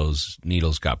those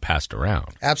needles got passed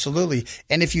around. Absolutely.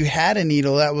 And if you had a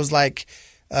needle, that was like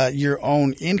your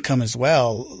own income as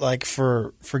well, like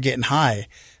for getting high,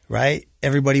 right?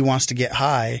 Everybody wants to get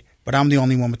high, but I'm the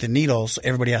only one with the needle, so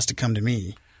everybody has to come to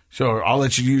me. So I'll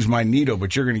let you use my needle,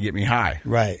 but you're going to get me high.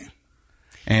 Right.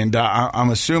 And I'm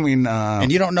assuming...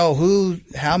 and you don't know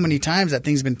how many times that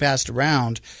thing's been passed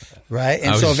around, right?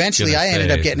 And so eventually I ended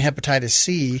up getting hepatitis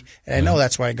C, and I know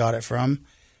that's where I got it from.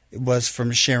 It was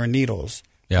from sharing needles.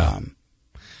 Yeah.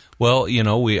 Well,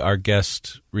 our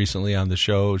guest recently on the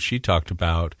show, she talked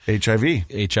about HIV,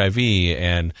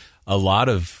 and a lot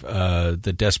of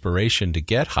the desperation to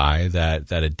get high,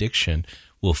 that addiction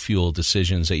will fuel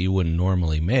decisions that you wouldn't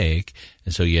normally make,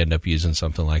 and so you end up using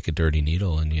something like a dirty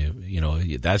needle, and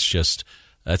that's just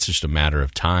a matter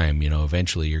of time.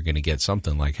 Eventually you're going to get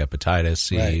something like hepatitis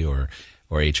C, right,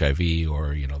 or HIV,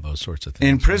 or those sorts of things.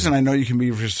 In prison, I know you can be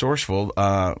resourceful.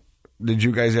 Did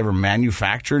you guys ever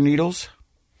manufacture needles?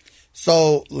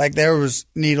 So, like, there was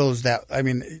needles that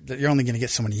you're only going to get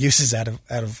so many uses out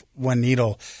of one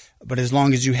needle, but as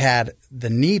long as you had the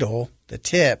needle, the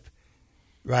tip,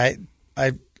 right?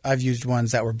 I've used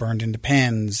ones that were burned into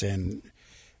pens, and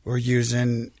we're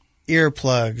using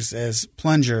earplugs as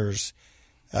plungers,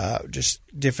 just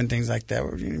different things like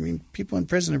that. People in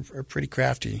prison are pretty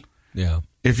crafty. Yeah.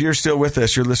 If you're still with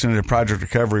us, you're listening to Project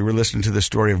Recovery. We're listening to the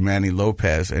story of Manny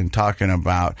Lopez and talking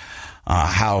about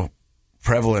how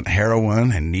prevalent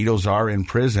heroin and needles are in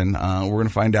prison. We're going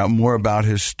to find out more about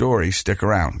his story. Stick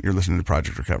around. You're listening to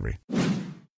Project Recovery.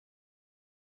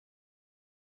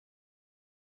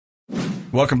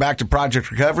 Welcome back to Project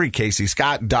Recovery. Casey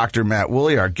Scott, Dr. Matt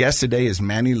Woolley. Our guest today is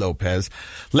Manny Lopez.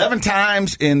 11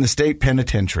 times in the state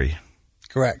penitentiary.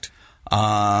 Correct.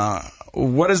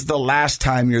 What does the last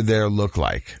time you're there look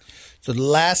like? So the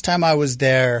last time I was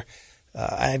there,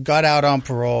 I had got out on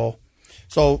parole.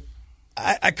 So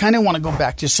I kind of want to go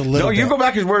back just a little bit. No, you go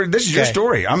back. This is your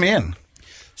story. I'm in.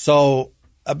 So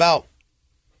about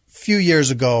a few years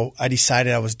ago, I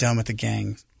decided I was done with the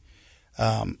gang.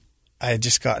 I had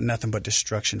just gotten nothing but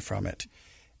destruction from it.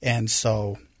 And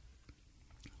so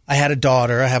I had a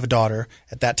daughter. I have a daughter.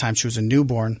 At that time, she was a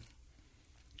newborn.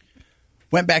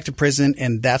 Went back to prison,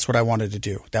 and that's what I wanted to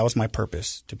do. That was my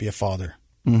purpose, to be a father.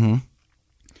 Mm-hmm.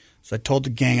 So I told the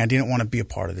gang I didn't want to be a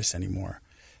part of this anymore.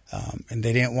 And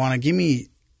they didn't want to give me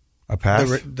a pass?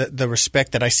 The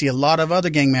respect that I see a lot of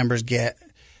other gang members get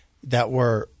that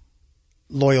were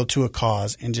loyal to a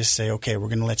cause and just say, okay, we're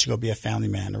going to let you go be a family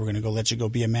man, or we're going to go let you go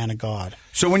be a man of God.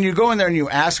 So when you go in there and you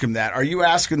ask them that, are you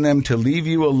asking them to leave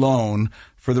you alone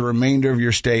for the remainder of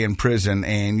your stay in prison,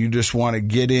 and you just want to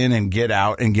get in and get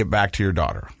out and get back to your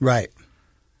daughter? Right.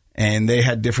 And they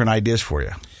had different ideas for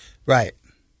you. Right.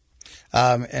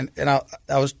 And I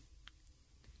was,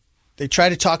 they tried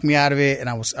to talk me out of it, and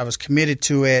I was committed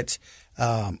to it.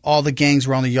 All the gangs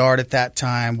were on the yard at that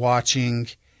time watching,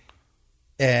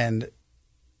 and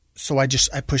so I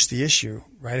pushed the issue,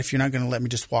 right? If you're not going to let me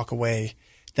just walk away,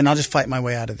 then I'll just fight my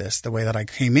way out of this the way that I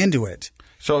came into it.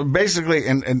 So basically,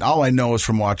 and all I know is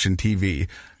from watching TV,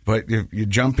 but if you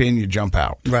jump in, you jump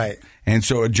out. Right. And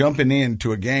so jumping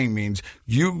into a gang means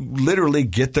you literally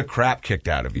get the crap kicked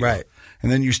out of you. Right.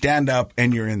 And then you stand up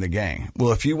and you're in the gang.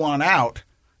 Well, if you want out,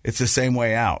 it's the same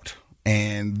way out.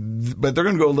 but they're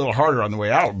going to go a little harder on the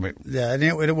way out. Yeah,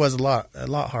 it was a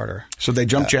lot harder. So they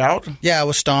jumped you out? Yeah, I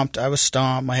was stomped.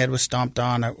 My head was stomped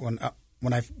on.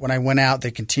 When I went out,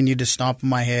 they continued to stomp on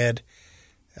my head.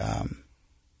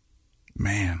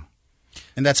 Man.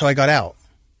 And that's how I got out.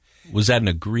 Was that an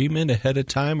agreement ahead of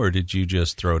time, or did you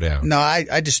just throw down? No,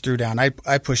 I just threw down. I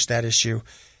pushed that issue.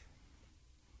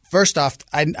 First off,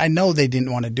 I know they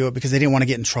didn't want to do it because they didn't want to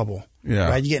get in trouble. Yeah.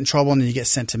 Right? You get in trouble and then you get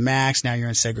sent to max. Now you're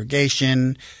in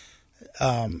segregation.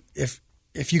 If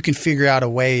you can figure out a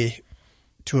way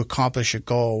to accomplish a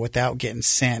goal without getting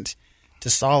sent to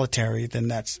solitary, then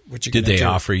that's what you're going to do. Did they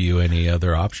offer you any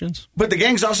other options? But the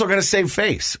gang's also got to save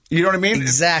face. You know what I mean?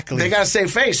 Exactly. They got to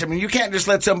save face. I mean, you can't just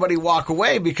let somebody walk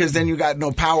away because then you got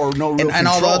no power, no real control. And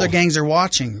all the other gangs are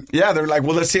watching. Yeah, they're like,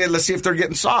 well, let's see if they're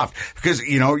getting soft. Because,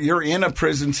 you're in a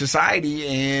prison society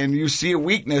and you see a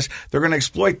weakness, they're going to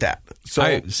exploit that. So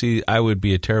I would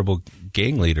be a terrible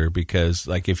gang leader because,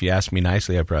 like, if you ask me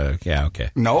nicely, I'd probably, yeah,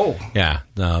 okay. No. Yeah,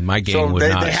 my gang would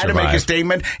not they had survive. to make a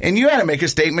statement, and you had to make a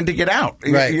statement to get out.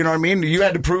 Right. You know what I mean? You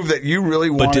had to prove that you really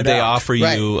wanted out. But did they offer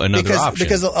you another option?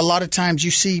 Because a lot of times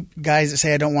you see guys that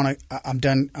say, I don't want to, I'm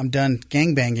done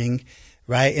gang banging,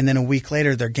 right? And then a week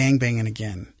later, they're gang banging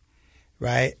again,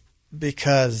 right?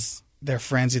 Because their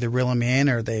friends either reel them in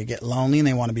or they get lonely and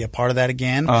they want to be a part of that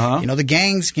again. Uh-huh. The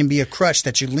gangs can be a crutch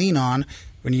that you lean on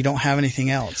when you don't have anything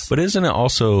else. But isn't it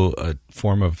also a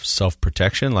form of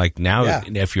self-protection? Like now,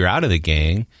 if you're out of the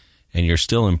gang and you're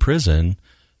still in prison,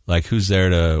 like who's there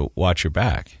to watch your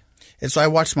back? And so I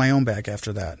watched my own back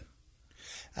after that.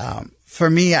 For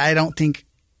me, I don't think,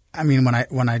 when I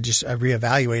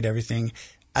reevaluate everything,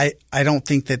 I don't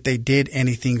think that they did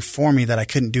anything for me that I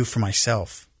couldn't do for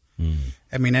myself.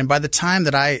 And by the time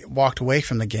that I walked away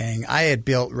from the gang, I had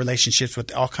built relationships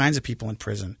with all kinds of people in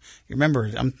prison. You remember,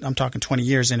 I'm talking 20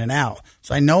 years in and out.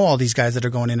 So I know all these guys that are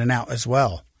going in and out as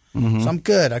well. Mm-hmm. So I'm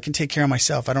good. I can take care of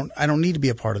myself. I don't need to be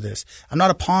a part of this. I'm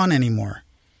not a pawn anymore.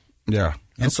 Yeah.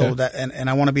 And so and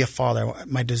I want to be a father.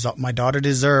 My daughter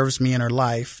deserves me in her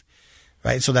life,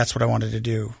 right? So that's what I wanted to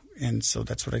do. And so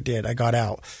that's what I did. I got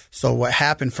out. So what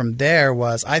happened from there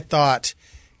was I thought,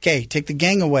 okay, take the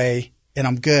gang away and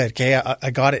I'm good. Okay,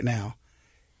 I got it now.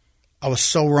 I was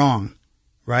so wrong,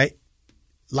 right?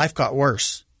 Life got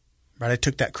worse, right? I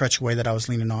took that crutch away that I was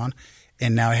leaning on,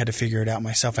 and now I had to figure it out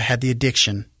myself. I had the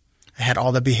addiction. I had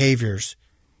all the behaviors.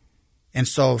 And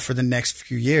so for the next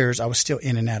few years, I was still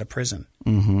in and out of prison,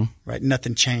 right?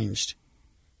 Nothing changed.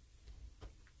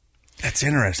 That's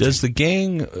interesting. Does the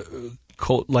gang,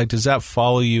 does that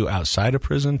follow you outside of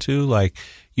prison too? Like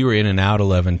you were in and out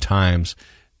 11 times.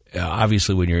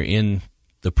 Obviously, when you're in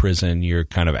the prison, you're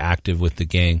kind of active with the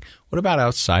gang. What about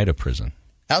outside of prison?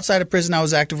 Outside of prison, I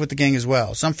was active with the gang as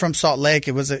well. So I'm from Salt Lake.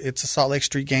 It's a Salt Lake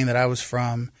Street gang that I was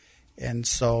from, and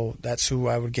so that's who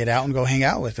I would get out and go hang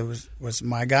out with. It was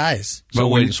my guys. So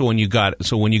when you got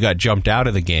jumped out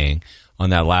of the gang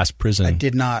on that last prison, I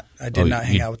did not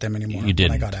hang out with them anymore. You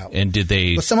didn't. When I got out. And did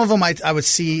they? But some of them I would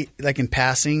see like in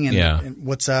passing and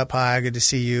what's up, hi, good to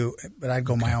see you. But I'd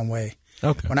go my own way.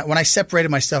 Okay. When I separated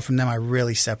myself from them, I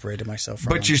really separated myself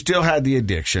from them. But you still had the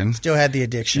addiction. Still had the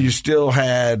addiction. You still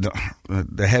had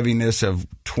the heaviness of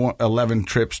 11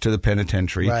 trips to the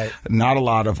penitentiary. Right. Not a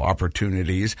lot of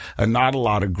opportunities. Not a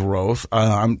lot of growth.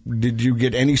 Did you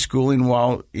get any schooling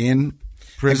while in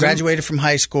prison? I graduated from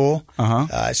high school. Uh-huh.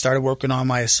 I started working on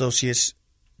my associate's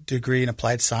degree in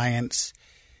applied science.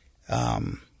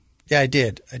 I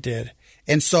did.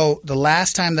 And so the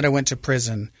last time that I went to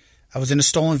prison, I was in a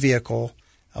stolen vehicle.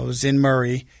 I was in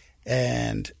Murray,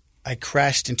 and I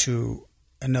crashed into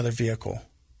another vehicle.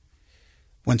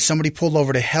 When somebody pulled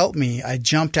over to help me, I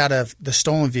jumped out of the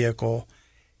stolen vehicle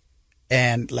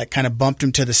and kind of bumped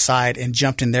them to the side and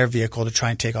jumped in their vehicle to try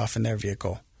and take off in their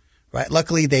vehicle. Right?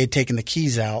 Luckily, they had taken the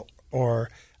keys out, or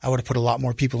I would have put a lot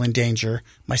more people in danger.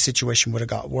 My situation would have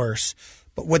got worse.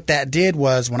 But what that did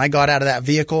was when I got out of that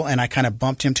vehicle and I kind of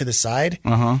bumped him to the side,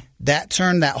 that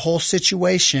turned that whole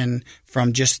situation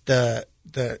from just the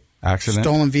accident?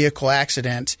 Stolen vehicle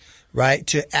accident, right,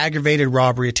 to aggravated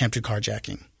robbery, attempted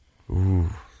carjacking. Ooh.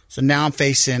 So now I'm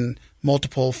facing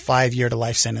multiple 5-year to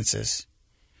life sentences.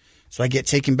 So I get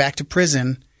taken back to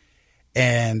prison,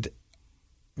 and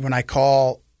when I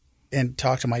call and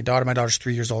talk to my daughter's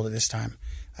 3 years old at this time,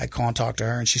 I call and talk to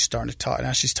her, and she's starting to talk.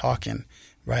 Now she's talking.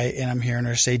 Right. And I'm hearing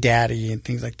her say daddy and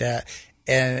things like that.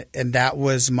 And that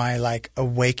was my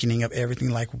awakening of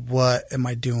everything. Like, what am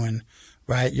I doing?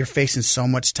 Right. You're facing so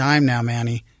much time now,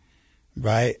 Manny.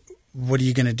 Right. What are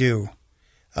you going to do?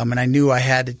 And I knew I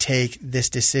had to take this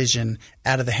decision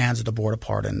out of the hands of the Board of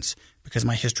Pardons because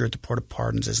my history at the Board of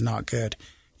Pardons is not good.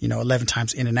 11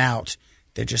 times in and out.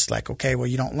 They're just like, okay, well,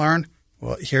 you don't learn.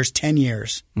 Well, here's 10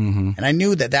 years. Mm-hmm. And I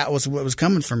knew that was what was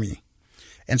coming for me.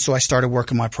 And so I started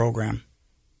working my program,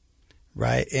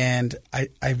 right? And I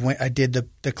did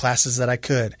the classes that I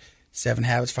could. 7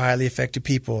 Habits for Highly Effective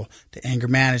People, the anger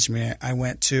management. I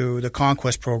went to the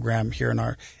Conquest program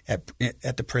here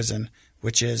at the prison,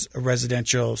 which is a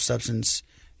residential substance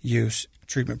use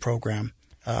treatment program,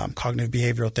 cognitive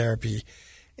behavioral therapy.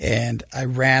 And I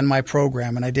ran my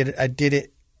program, and I did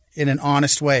it in an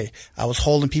honest way. I was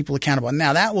holding people accountable.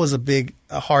 Now, that was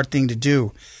a hard thing to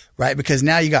do, right? Because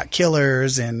now you got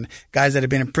killers and guys that have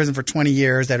been in prison for 20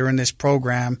 years that are in this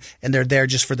program, and they're there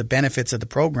just for the benefits of the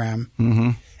program.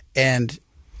 Mm-hmm. And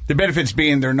the benefits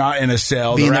being they're not in a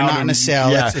cell. They're not in a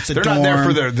cell. Yeah, it's a they're dorm. Not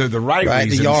there for the right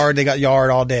reasons. The yard, they got yard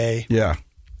all day. Yeah.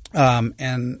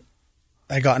 And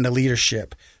I got into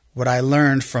leadership. What I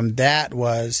learned from that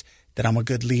was that I'm a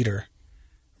good leader,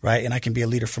 right? And I can be a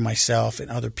leader for myself and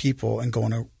other people and go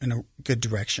in a good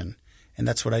direction. And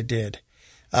that's what I did.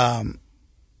 And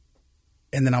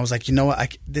then I was like, you know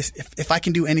what? If I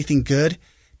can do anything good,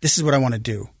 this is what I want to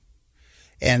do.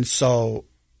 And so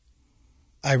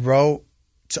I wrote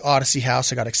to Odyssey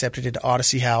House. I got accepted into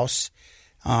Odyssey House.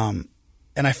 And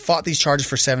I fought these charges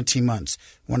for 17 months.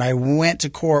 When I went to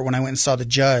court, when I went and saw the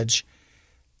judge,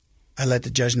 I let the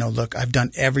judge know, look, I've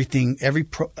done everything,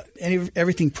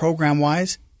 everything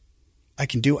program-wise I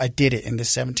can do. I did it in this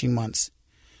 17 months,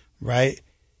 right?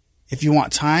 If you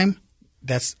want time,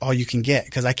 that's all you can get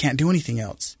because I can't do anything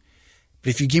else.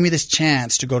 But if you give me this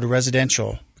chance to go to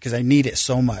residential because I need it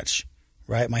so much,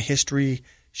 right? My history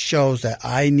shows that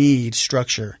I need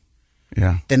structure.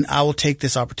 Yeah. Then I will take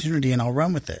this opportunity and I'll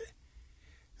run with it.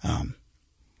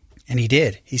 And he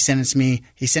did. He sentenced me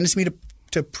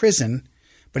to prison,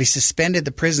 but he suspended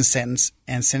the prison sentence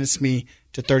and sentenced me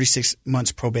to 36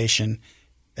 months probation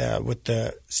with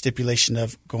the stipulation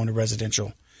of going to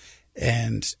residential.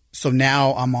 And so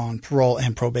now I'm on parole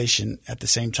and probation at the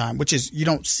same time, which is, you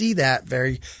don't see that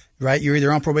right? You're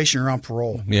either on probation or on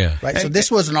parole. Yeah. Right. So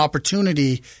this was an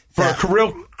opportunity for a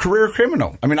career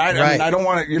criminal. I mean, I don't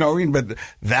want to, but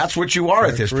that's what you are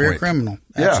at this point. Career criminal.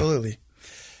 Absolutely.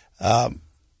 Yeah.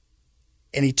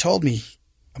 And he told me,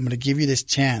 I'm going to give you this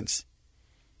chance.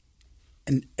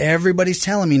 And everybody's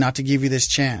telling me not to give you this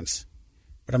chance,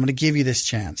 but I'm going to give you this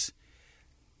chance.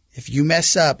 If you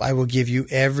mess up, I will give you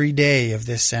every day of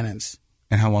this sentence.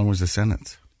 And how long was the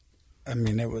sentence? I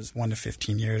mean, it was 1 to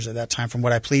 15 years at that time from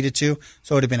what I pleaded to.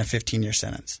 So it would have been a 15-year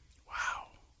sentence. Wow.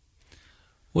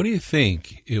 What do you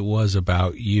think it was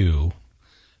about you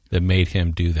that made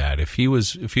him do that? If he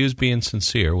was being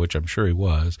sincere, which I'm sure he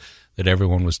was, that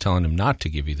everyone was telling him not to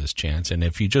give you this chance. And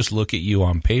if you just look at you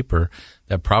on paper,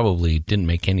 that probably didn't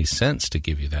make any sense to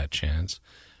give you that chance.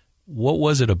 What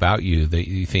was it about you that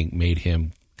you think made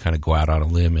him kind of go out on a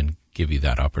limb and give you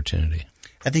that opportunity?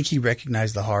 I think he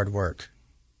recognized the hard work.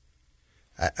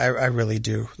 I really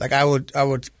do. Like I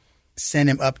would send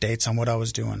him updates on what I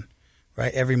was doing,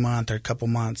 right? Every month or a couple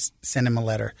months, send him a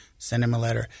letter.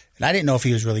 And I didn't know if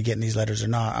he was really getting these letters or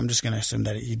not. I'm just going to assume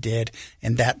that he did.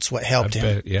 And that's what helped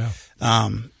him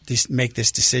make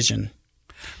this decision.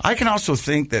 I can also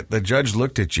think that the judge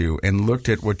looked at you and looked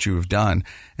at what you have done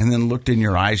and then looked in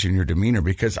your eyes and your demeanor,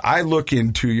 because I look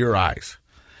into your eyes.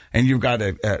 And you've got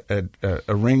a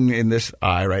ring in this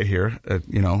eye right here,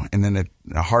 and then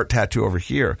a heart tattoo over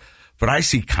here. But I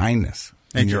see kindness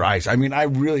in your eyes. I mean, I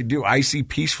really do. I see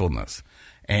peacefulness.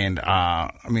 And,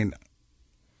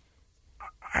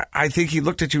 I think he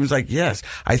looked at you and was like, yes,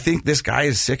 I think this guy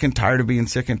is sick and tired of being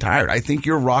sick and tired. I think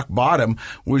your rock bottom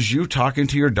was you talking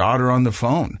to your daughter on the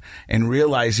phone and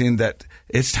realizing that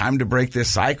it's time to break this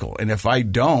cycle. And if I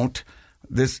don't,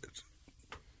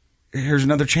 here's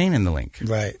another chain in the link.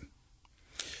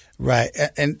 Right.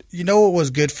 And you know what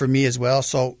was good for me as well?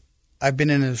 So I've been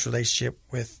in this relationship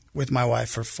with my wife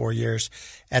for 4 years.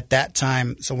 At that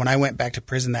time, so when I went back to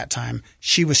prison that time,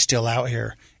 she was still out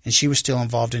here and she was still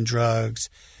involved in drugs.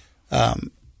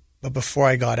 But before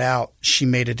I got out, she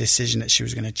made a decision that she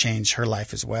was going to change her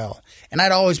life as well. And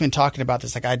I'd always been talking about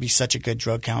this, like I'd be such a good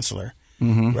drug counselor,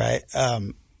 right?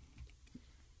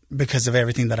 Because of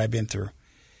everything that I've been through.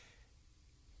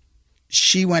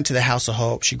 She went to the House of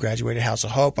Hope. She graduated House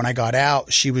of Hope. When I got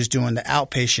out, she was doing the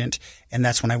outpatient, and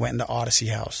that's when I went into Odyssey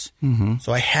House. Mm-hmm.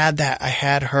 So I had that. I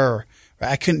had her.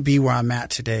 Right? I couldn't be where I'm at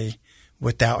today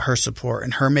without her support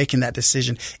and her making that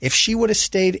decision. If she would have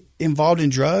stayed involved in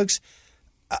drugs,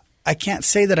 I can't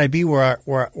say that I'd be where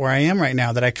I am right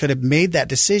now, that I could have made that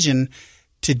decision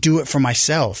to do it for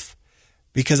myself.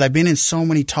 Because I've been in so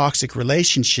many toxic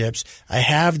relationships, I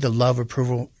have the love,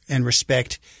 approval, and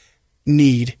respect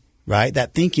need, right?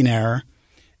 That thinking error.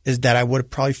 is that I would have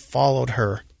probably followed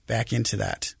her back into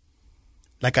that,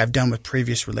 like I've done with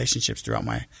previous relationships throughout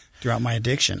my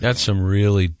addiction. That's some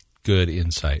really good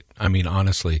insight. I mean,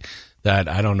 honestly, that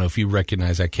I don't know if you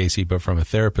recognize that, Casey, but from a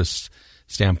therapist's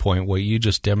standpoint, what you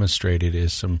just demonstrated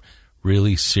is some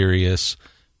really serious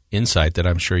insight that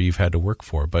I'm sure you've had to work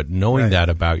for. But knowing that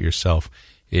about yourself,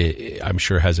 I'm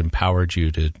sure has empowered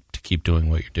you to keep doing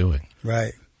what you're doing.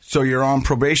 Right. So you're on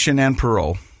probation and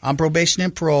parole. On probation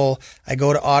and parole, I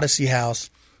go to Odyssey House.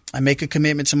 I make a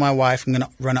commitment to my wife. I'm going to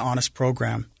run an honest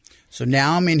program. So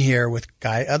now I'm in here with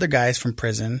other guys from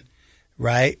prison,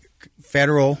 right?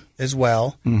 Federal as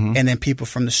well, and then people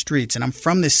from the streets. And I'm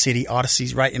from this city.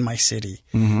 Odyssey's right in my city,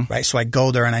 right? So I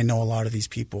go there and I know a lot of these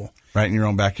people. Right in your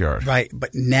own backyard. Right.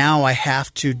 But now I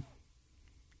have to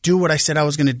do what I said I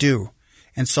was going to do.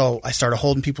 And so I started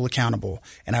holding people accountable.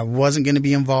 And I wasn't going to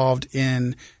be involved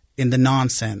in the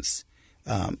nonsense.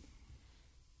 And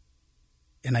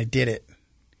I did it.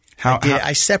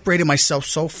 I separated myself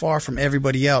so far from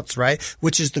everybody else, right?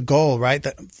 Which is the goal, right?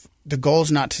 The goal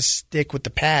is not to stick with the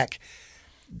pack.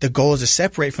 The goal is to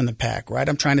separate from the pack, right?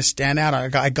 I'm trying to stand out.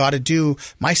 I got to do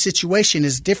 – my situation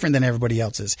is different than everybody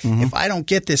else's. If I don't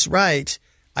get this right,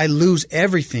 I lose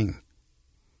everything.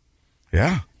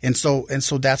 Yeah. And so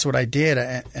that's what I did,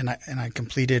 and I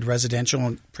completed residential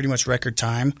in pretty much record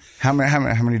time. How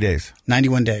many days?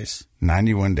 91 days.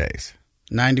 91 days.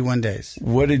 91 days.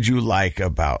 What did you like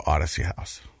about Odyssey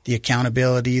House? The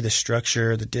accountability, the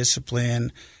structure, the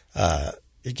discipline.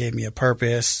 It gave me a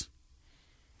purpose.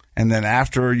 And then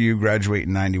after you graduate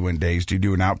in 91 days, do you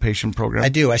do an outpatient program? I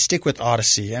do. I stick with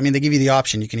Odyssey. I mean, they give you the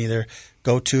option. You can either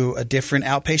go to a different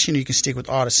outpatient or you can stick with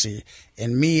Odyssey.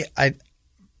 And me,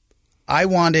 I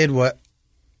wanted what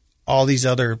all these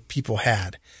other people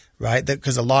had, right?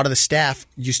 Because a lot of the staff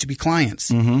used to be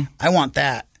clients. I want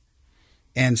that.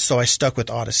 And so I stuck with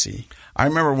Odyssey. I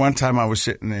remember one time I was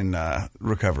sitting in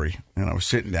recovery, and I was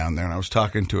sitting down there, and I was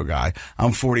talking to a guy.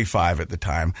 I'm 45 at the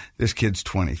time. This kid's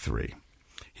 23.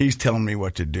 He's telling me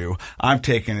what to do. I'm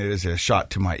taking it as a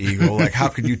shot to my ego. Like, how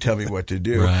could you tell me what to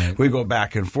do? Right. We go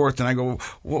back and forth, and I go,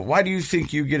 well, why do you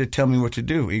think you get to tell me what to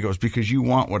do? He goes, because you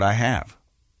want what I have.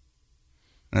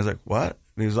 And I was like, what?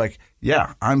 And he was like,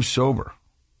 yeah, I'm sober.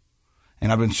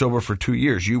 And I've been sober for 2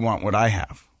 years. You want what I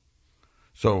have.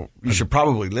 So you should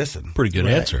probably listen. Pretty good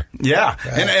answer. Yeah.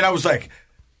 Right. And I was like,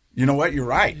 you know what? You're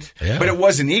right. Yeah. But it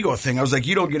was an ego thing. I was like,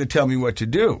 you don't get to tell me what to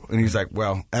do. And he's like,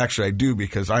 well, actually I do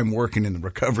because I'm working in the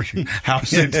recovery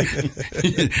house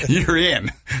that you're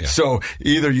in. Yeah. So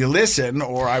either you listen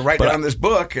or I write down this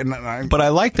book. But I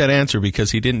like that answer because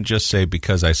he didn't just say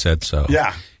because I said so.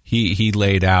 Yeah. He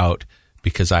laid out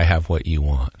because I have what you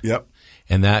want. Yep.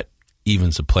 And that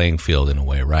evens the playing field in a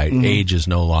way, right? Age is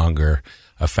no longer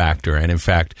a factor. And in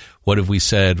fact, what have we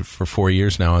said for 4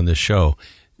 years now on this show?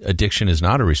 Addiction is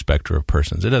not a respecter of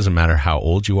persons. It doesn't matter how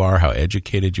old you are, how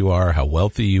educated you are, how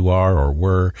wealthy you are or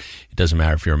were. It doesn't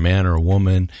matter if you're a man or a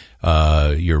woman,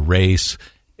 your race,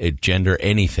 gender,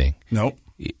 anything. Nope.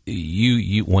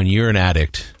 You when you're an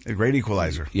addict, a great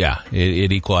equalizer. Yeah,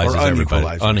 it equalizes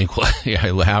everybody. Yeah,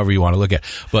 however you want to look at it.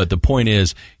 But the point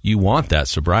is, you want that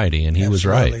sobriety, and he was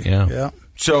right. Yeah.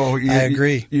 So I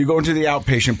agree. You go into the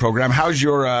outpatient program. How's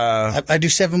your? I do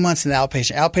 7 months in the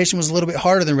outpatient. Outpatient was a little bit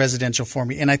harder than residential for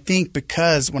me, and I think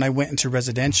because when I went into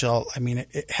residential, I mean,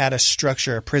 it had a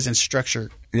structure, a prison structure.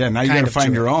 Yeah, now you got to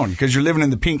find your own because you're living in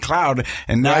the pink cloud,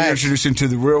 and now you're introduced into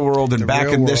the real world and back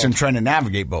in this and trying to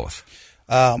navigate both.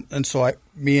 And so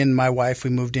me and my wife, we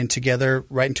moved in together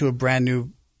right into a brand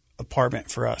new apartment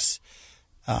for us.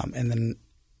 And then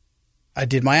I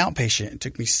did my outpatient. It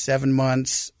took me 7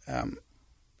 months.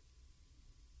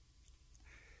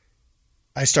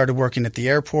 I started working at the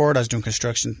airport. I was doing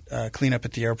construction cleanup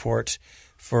at the airport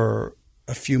for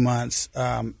a few months.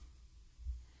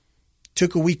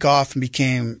 Took a week off and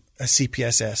became a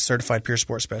CPSS, Certified Peer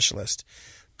Support Specialist.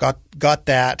 Got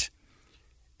that.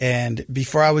 And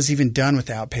before I was even done with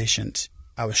the outpatient,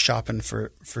 I was shopping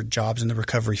for jobs in the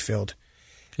recovery field.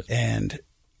 And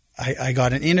I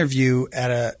got an interview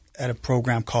at a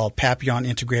program called Papillon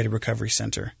Integrated Recovery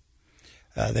Center.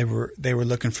 They were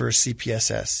looking for a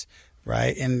CPSS,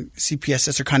 right? And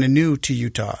CPSS are kind of new to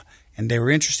Utah, and they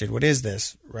were interested. What is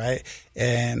this, right?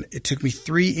 And it took me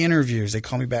 3 interviews. They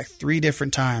called me back 3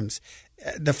 different times.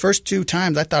 The first 2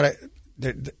 times, I thought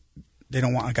they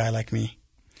don't want a guy like me.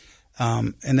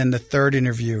 And then the 3rd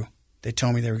interview, they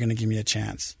told me they were going to give me a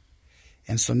chance.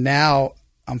 And so now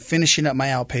I'm finishing up my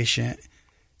outpatient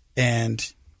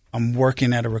and I'm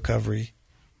working at a recovery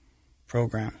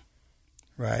program,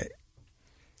 right?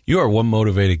 You are one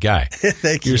motivated guy.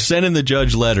 Thank you. You're sending the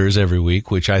judge letters every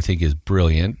week, which I think is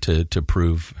brilliant to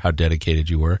prove how dedicated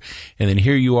you were. And then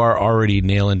here you are already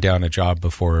nailing down a job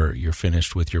before you're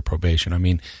finished with your probation. I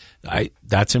mean,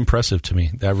 that's impressive to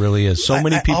me. That really is. So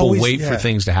many people wait for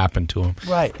things to happen to them.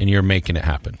 Right. And you're making it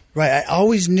happen. Right. I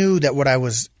always knew that what I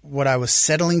was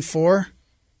settling for,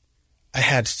 I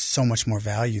had so much more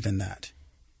value than that.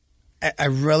 I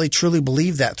really, truly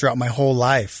believed that throughout my whole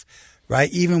life, right?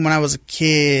 Even when I was a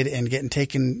kid and getting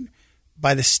taken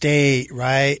by the state,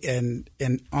 right? And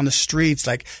on the streets,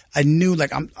 like I knew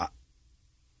like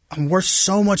I'm worth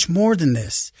so much more than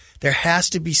this. There has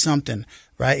to be something,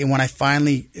 right? And when I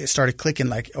finally started clicking,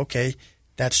 like, okay,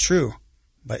 that's true.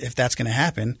 But if that's going to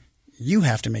happen, you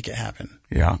have to make it happen.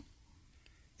 Yeah.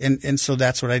 And so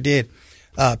that's what I did.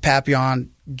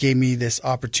 Papillon gave me this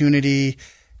opportunity.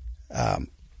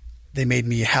 They made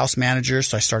me a house manager,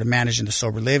 so I started managing the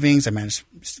sober livings. I managed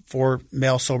 4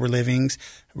 male sober livings.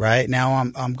 Right now,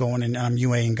 I'm going and I'm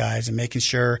UAing guys and making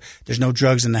sure there's no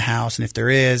drugs in the house, and if there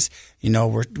is,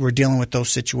 we're dealing with those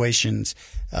situations.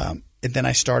 And then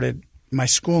I started my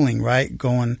schooling, right,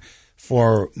 going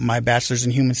for my bachelor's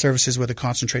in human services with a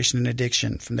concentration in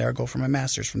addiction. From there, I go for my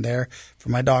master's. From there, for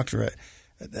my doctorate.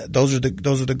 Those are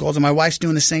the goals. And my wife's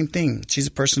doing the same thing. She's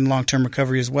a person in long-term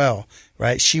recovery as well,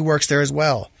 right? She works there as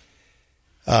well.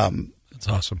 That's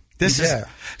awesome. This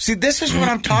is what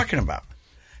I'm talking about.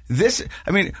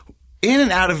 In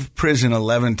and out of prison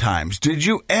 11 times. Did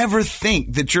you ever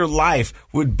think that your life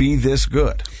would be this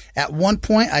good? At one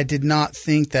point, I did not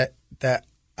think that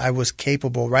I was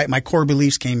capable, right? My core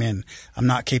beliefs came in. I'm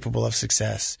not capable of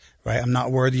success, right? I'm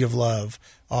not worthy of love,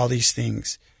 all these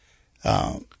things.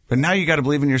 But now you got to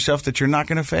believe in yourself that you're not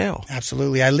going to fail.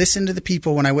 Absolutely. I listened to the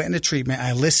people when I went into treatment.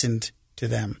 I listened to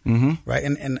them, right?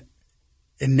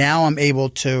 And now I'm able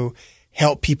to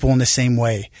help people in the same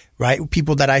way, right?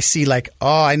 People that I see like,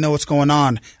 oh, I know what's going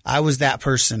on. I was that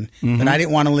person, but I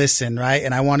didn't want to listen, right?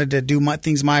 And I wanted to do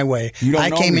things my way. You don't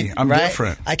know me. I'm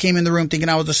different. I came in the room thinking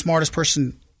I was the smartest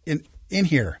person in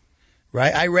here,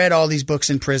 right? I read all these books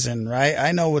in prison, right?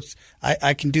 I know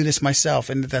I can do this myself,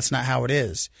 and that's not how it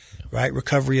is, right?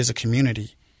 Recovery is a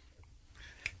community.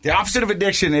 The opposite of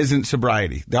addiction isn't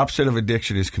sobriety. The opposite of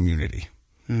addiction is community.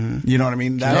 You know what I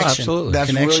mean? Absolutely. That's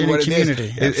Connection really what and it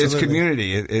community. is. It's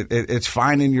community. It's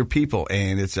finding your people,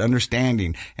 and it's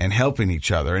understanding and helping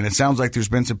each other. And it sounds like there's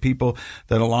been some people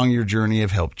that along your journey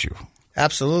have helped you.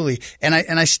 Absolutely. And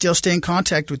I still stay in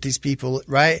contact with these people,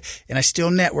 right? And I still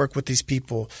network with these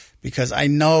people because I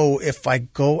know if I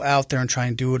go out there and try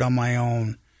and do it on my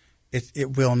own,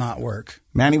 it will not work.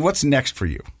 Manny, what's next for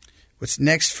you? What's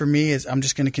next for me is I'm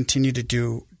just going to continue to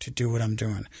do what I'm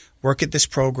doing. Work at this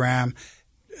program,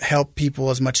 help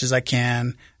people as much as I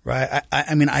can, right?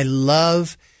 I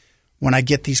love when I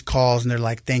get these calls and they're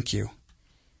like, thank you.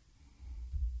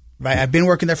 Right? I've been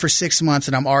working there for 6 months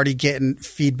and I'm already getting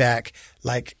feedback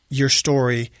like your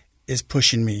story is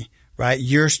pushing me, right?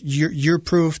 You're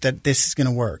proof that this is going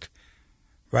to work,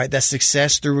 right? That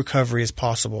success through recovery is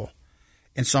possible.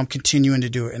 And so I'm continuing to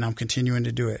do it and I'm continuing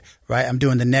to do it, right? I'm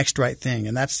doing the next right thing.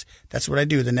 And that's what I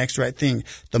do, the next right thing.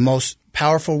 The most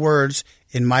powerful words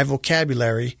in my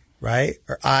vocabulary, right,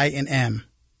 are I and am,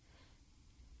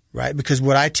 right? Because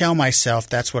what I tell myself,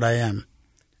 that's what I am.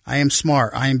 I am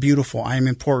smart. I am beautiful. I am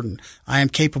important. I am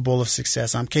capable of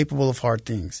success. I'm capable of hard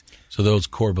things. So those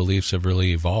core beliefs have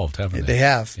really evolved, haven't they? They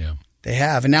have. Yeah. They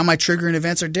have. And now my triggering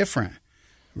events are different,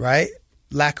 right?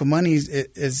 Lack of money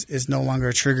is no longer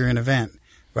a triggering event,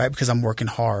 right? Because I'm working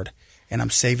hard and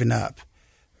I'm saving up,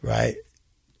 right?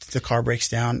 If the car breaks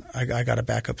down, I got a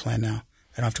backup plan now.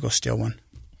 I don't have to go steal one.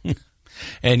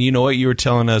 And you know what? You were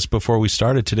telling us before we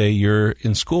started today, you're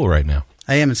in school right now.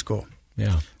 I am in school.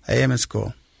 Yeah. I am in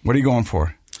school. What are you going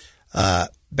for?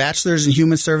 Bachelor's in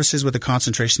Human Services with a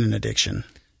concentration in addiction.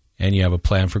 And you have a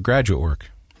plan for graduate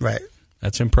work. Right.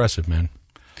 That's impressive, man.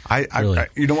 Really.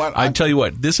 You know what? I tell you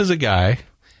what, this is a guy,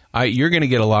 you're going to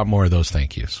get a lot more of those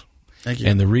thank yous. Thank you.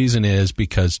 And the reason is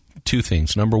because two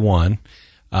things. Number one,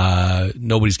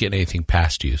 nobody's getting anything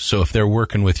past you. So if they're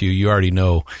working with you, you already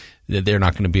know that they're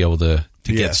not going to be able to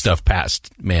get stuff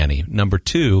past Manny. Number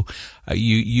two,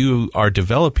 you are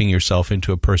developing yourself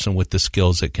into a person with the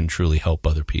skills that can truly help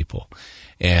other people.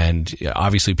 And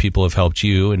obviously people have helped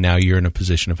you, and now you're in a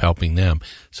position of helping them.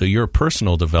 So your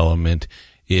personal development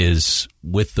is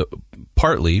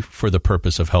partly for the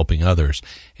purpose of helping others.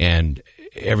 And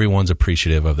everyone's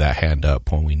appreciative of that hand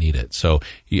up when we need it. So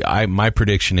my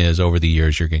prediction is over the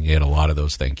years, you're going to get a lot of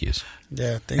those thank yous.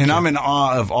 Yeah, thank you. And I'm in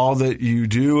awe of all that you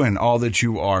do and all that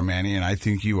you are, Manny, and I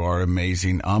think you are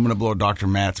amazing. I'm going to blow Dr.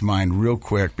 Matt's mind real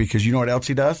quick because you know what else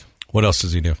he does? What else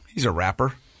does he do? He's a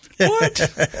rapper.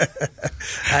 What?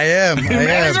 I am.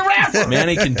 Manny's a rapper.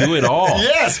 Manny can do it all.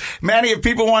 Yes. Manny, if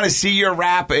people want to see your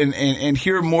rap and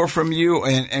hear more from you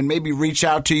and maybe reach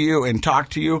out to you and talk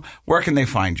to you, where can they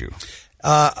find you?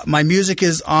 My music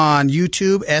is on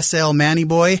YouTube, SL Manny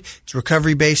Boy. It's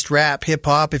recovery-based rap,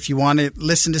 hip-hop. If you want to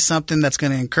listen to something that's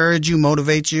going to encourage you,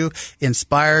 motivate you,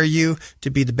 inspire you to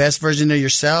be the best version of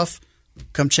yourself,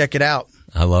 come check it out.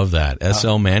 I love that.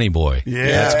 SL Manny Boy. Yeah.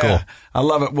 That's cool. I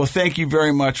love it. Well, thank you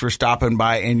very much for stopping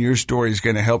by, and your story is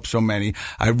going to help so many.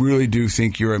 I really do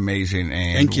think you're amazing,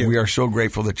 and Thank you. We are so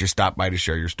grateful that you stopped by to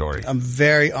share your story. I'm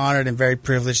very honored and very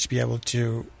privileged to be able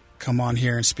to come on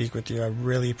here and speak with you. I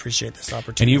really appreciate this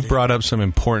opportunity. And you've brought up some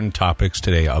important topics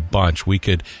today, a bunch. We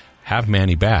could have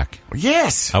Manny back.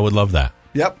 Yes. I would love that.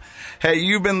 Yep. Hey,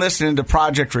 you've been listening to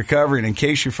Project Recovery, and in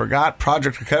case you forgot,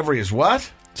 Project Recovery is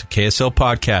what? It's a KSL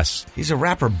podcast. He's a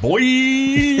rapper, boy.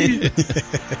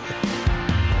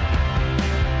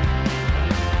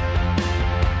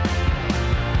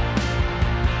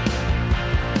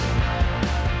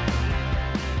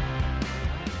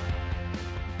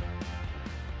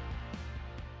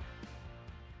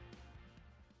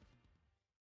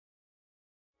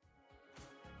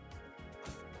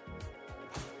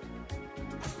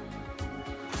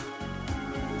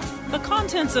 The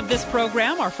contents of this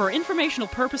program are for informational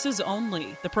purposes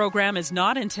only. The program is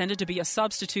not intended to be a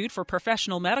substitute for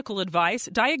professional medical advice,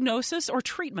 diagnosis, or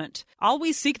treatment.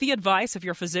 Always seek the advice of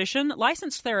your physician,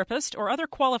 licensed therapist, or other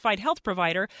qualified health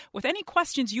provider with any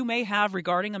questions you may have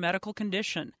regarding a medical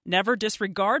condition. Never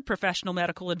disregard professional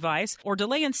medical advice or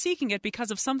delay in seeking it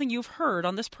because of something you've heard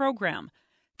on this program.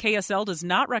 KSL does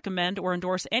not recommend or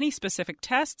endorse any specific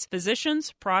tests,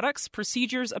 physicians, products,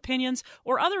 procedures, opinions,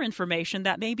 or other information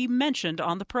that may be mentioned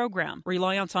on the program.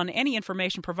 Reliance on any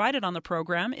information provided on the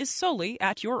program is solely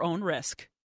at your own risk.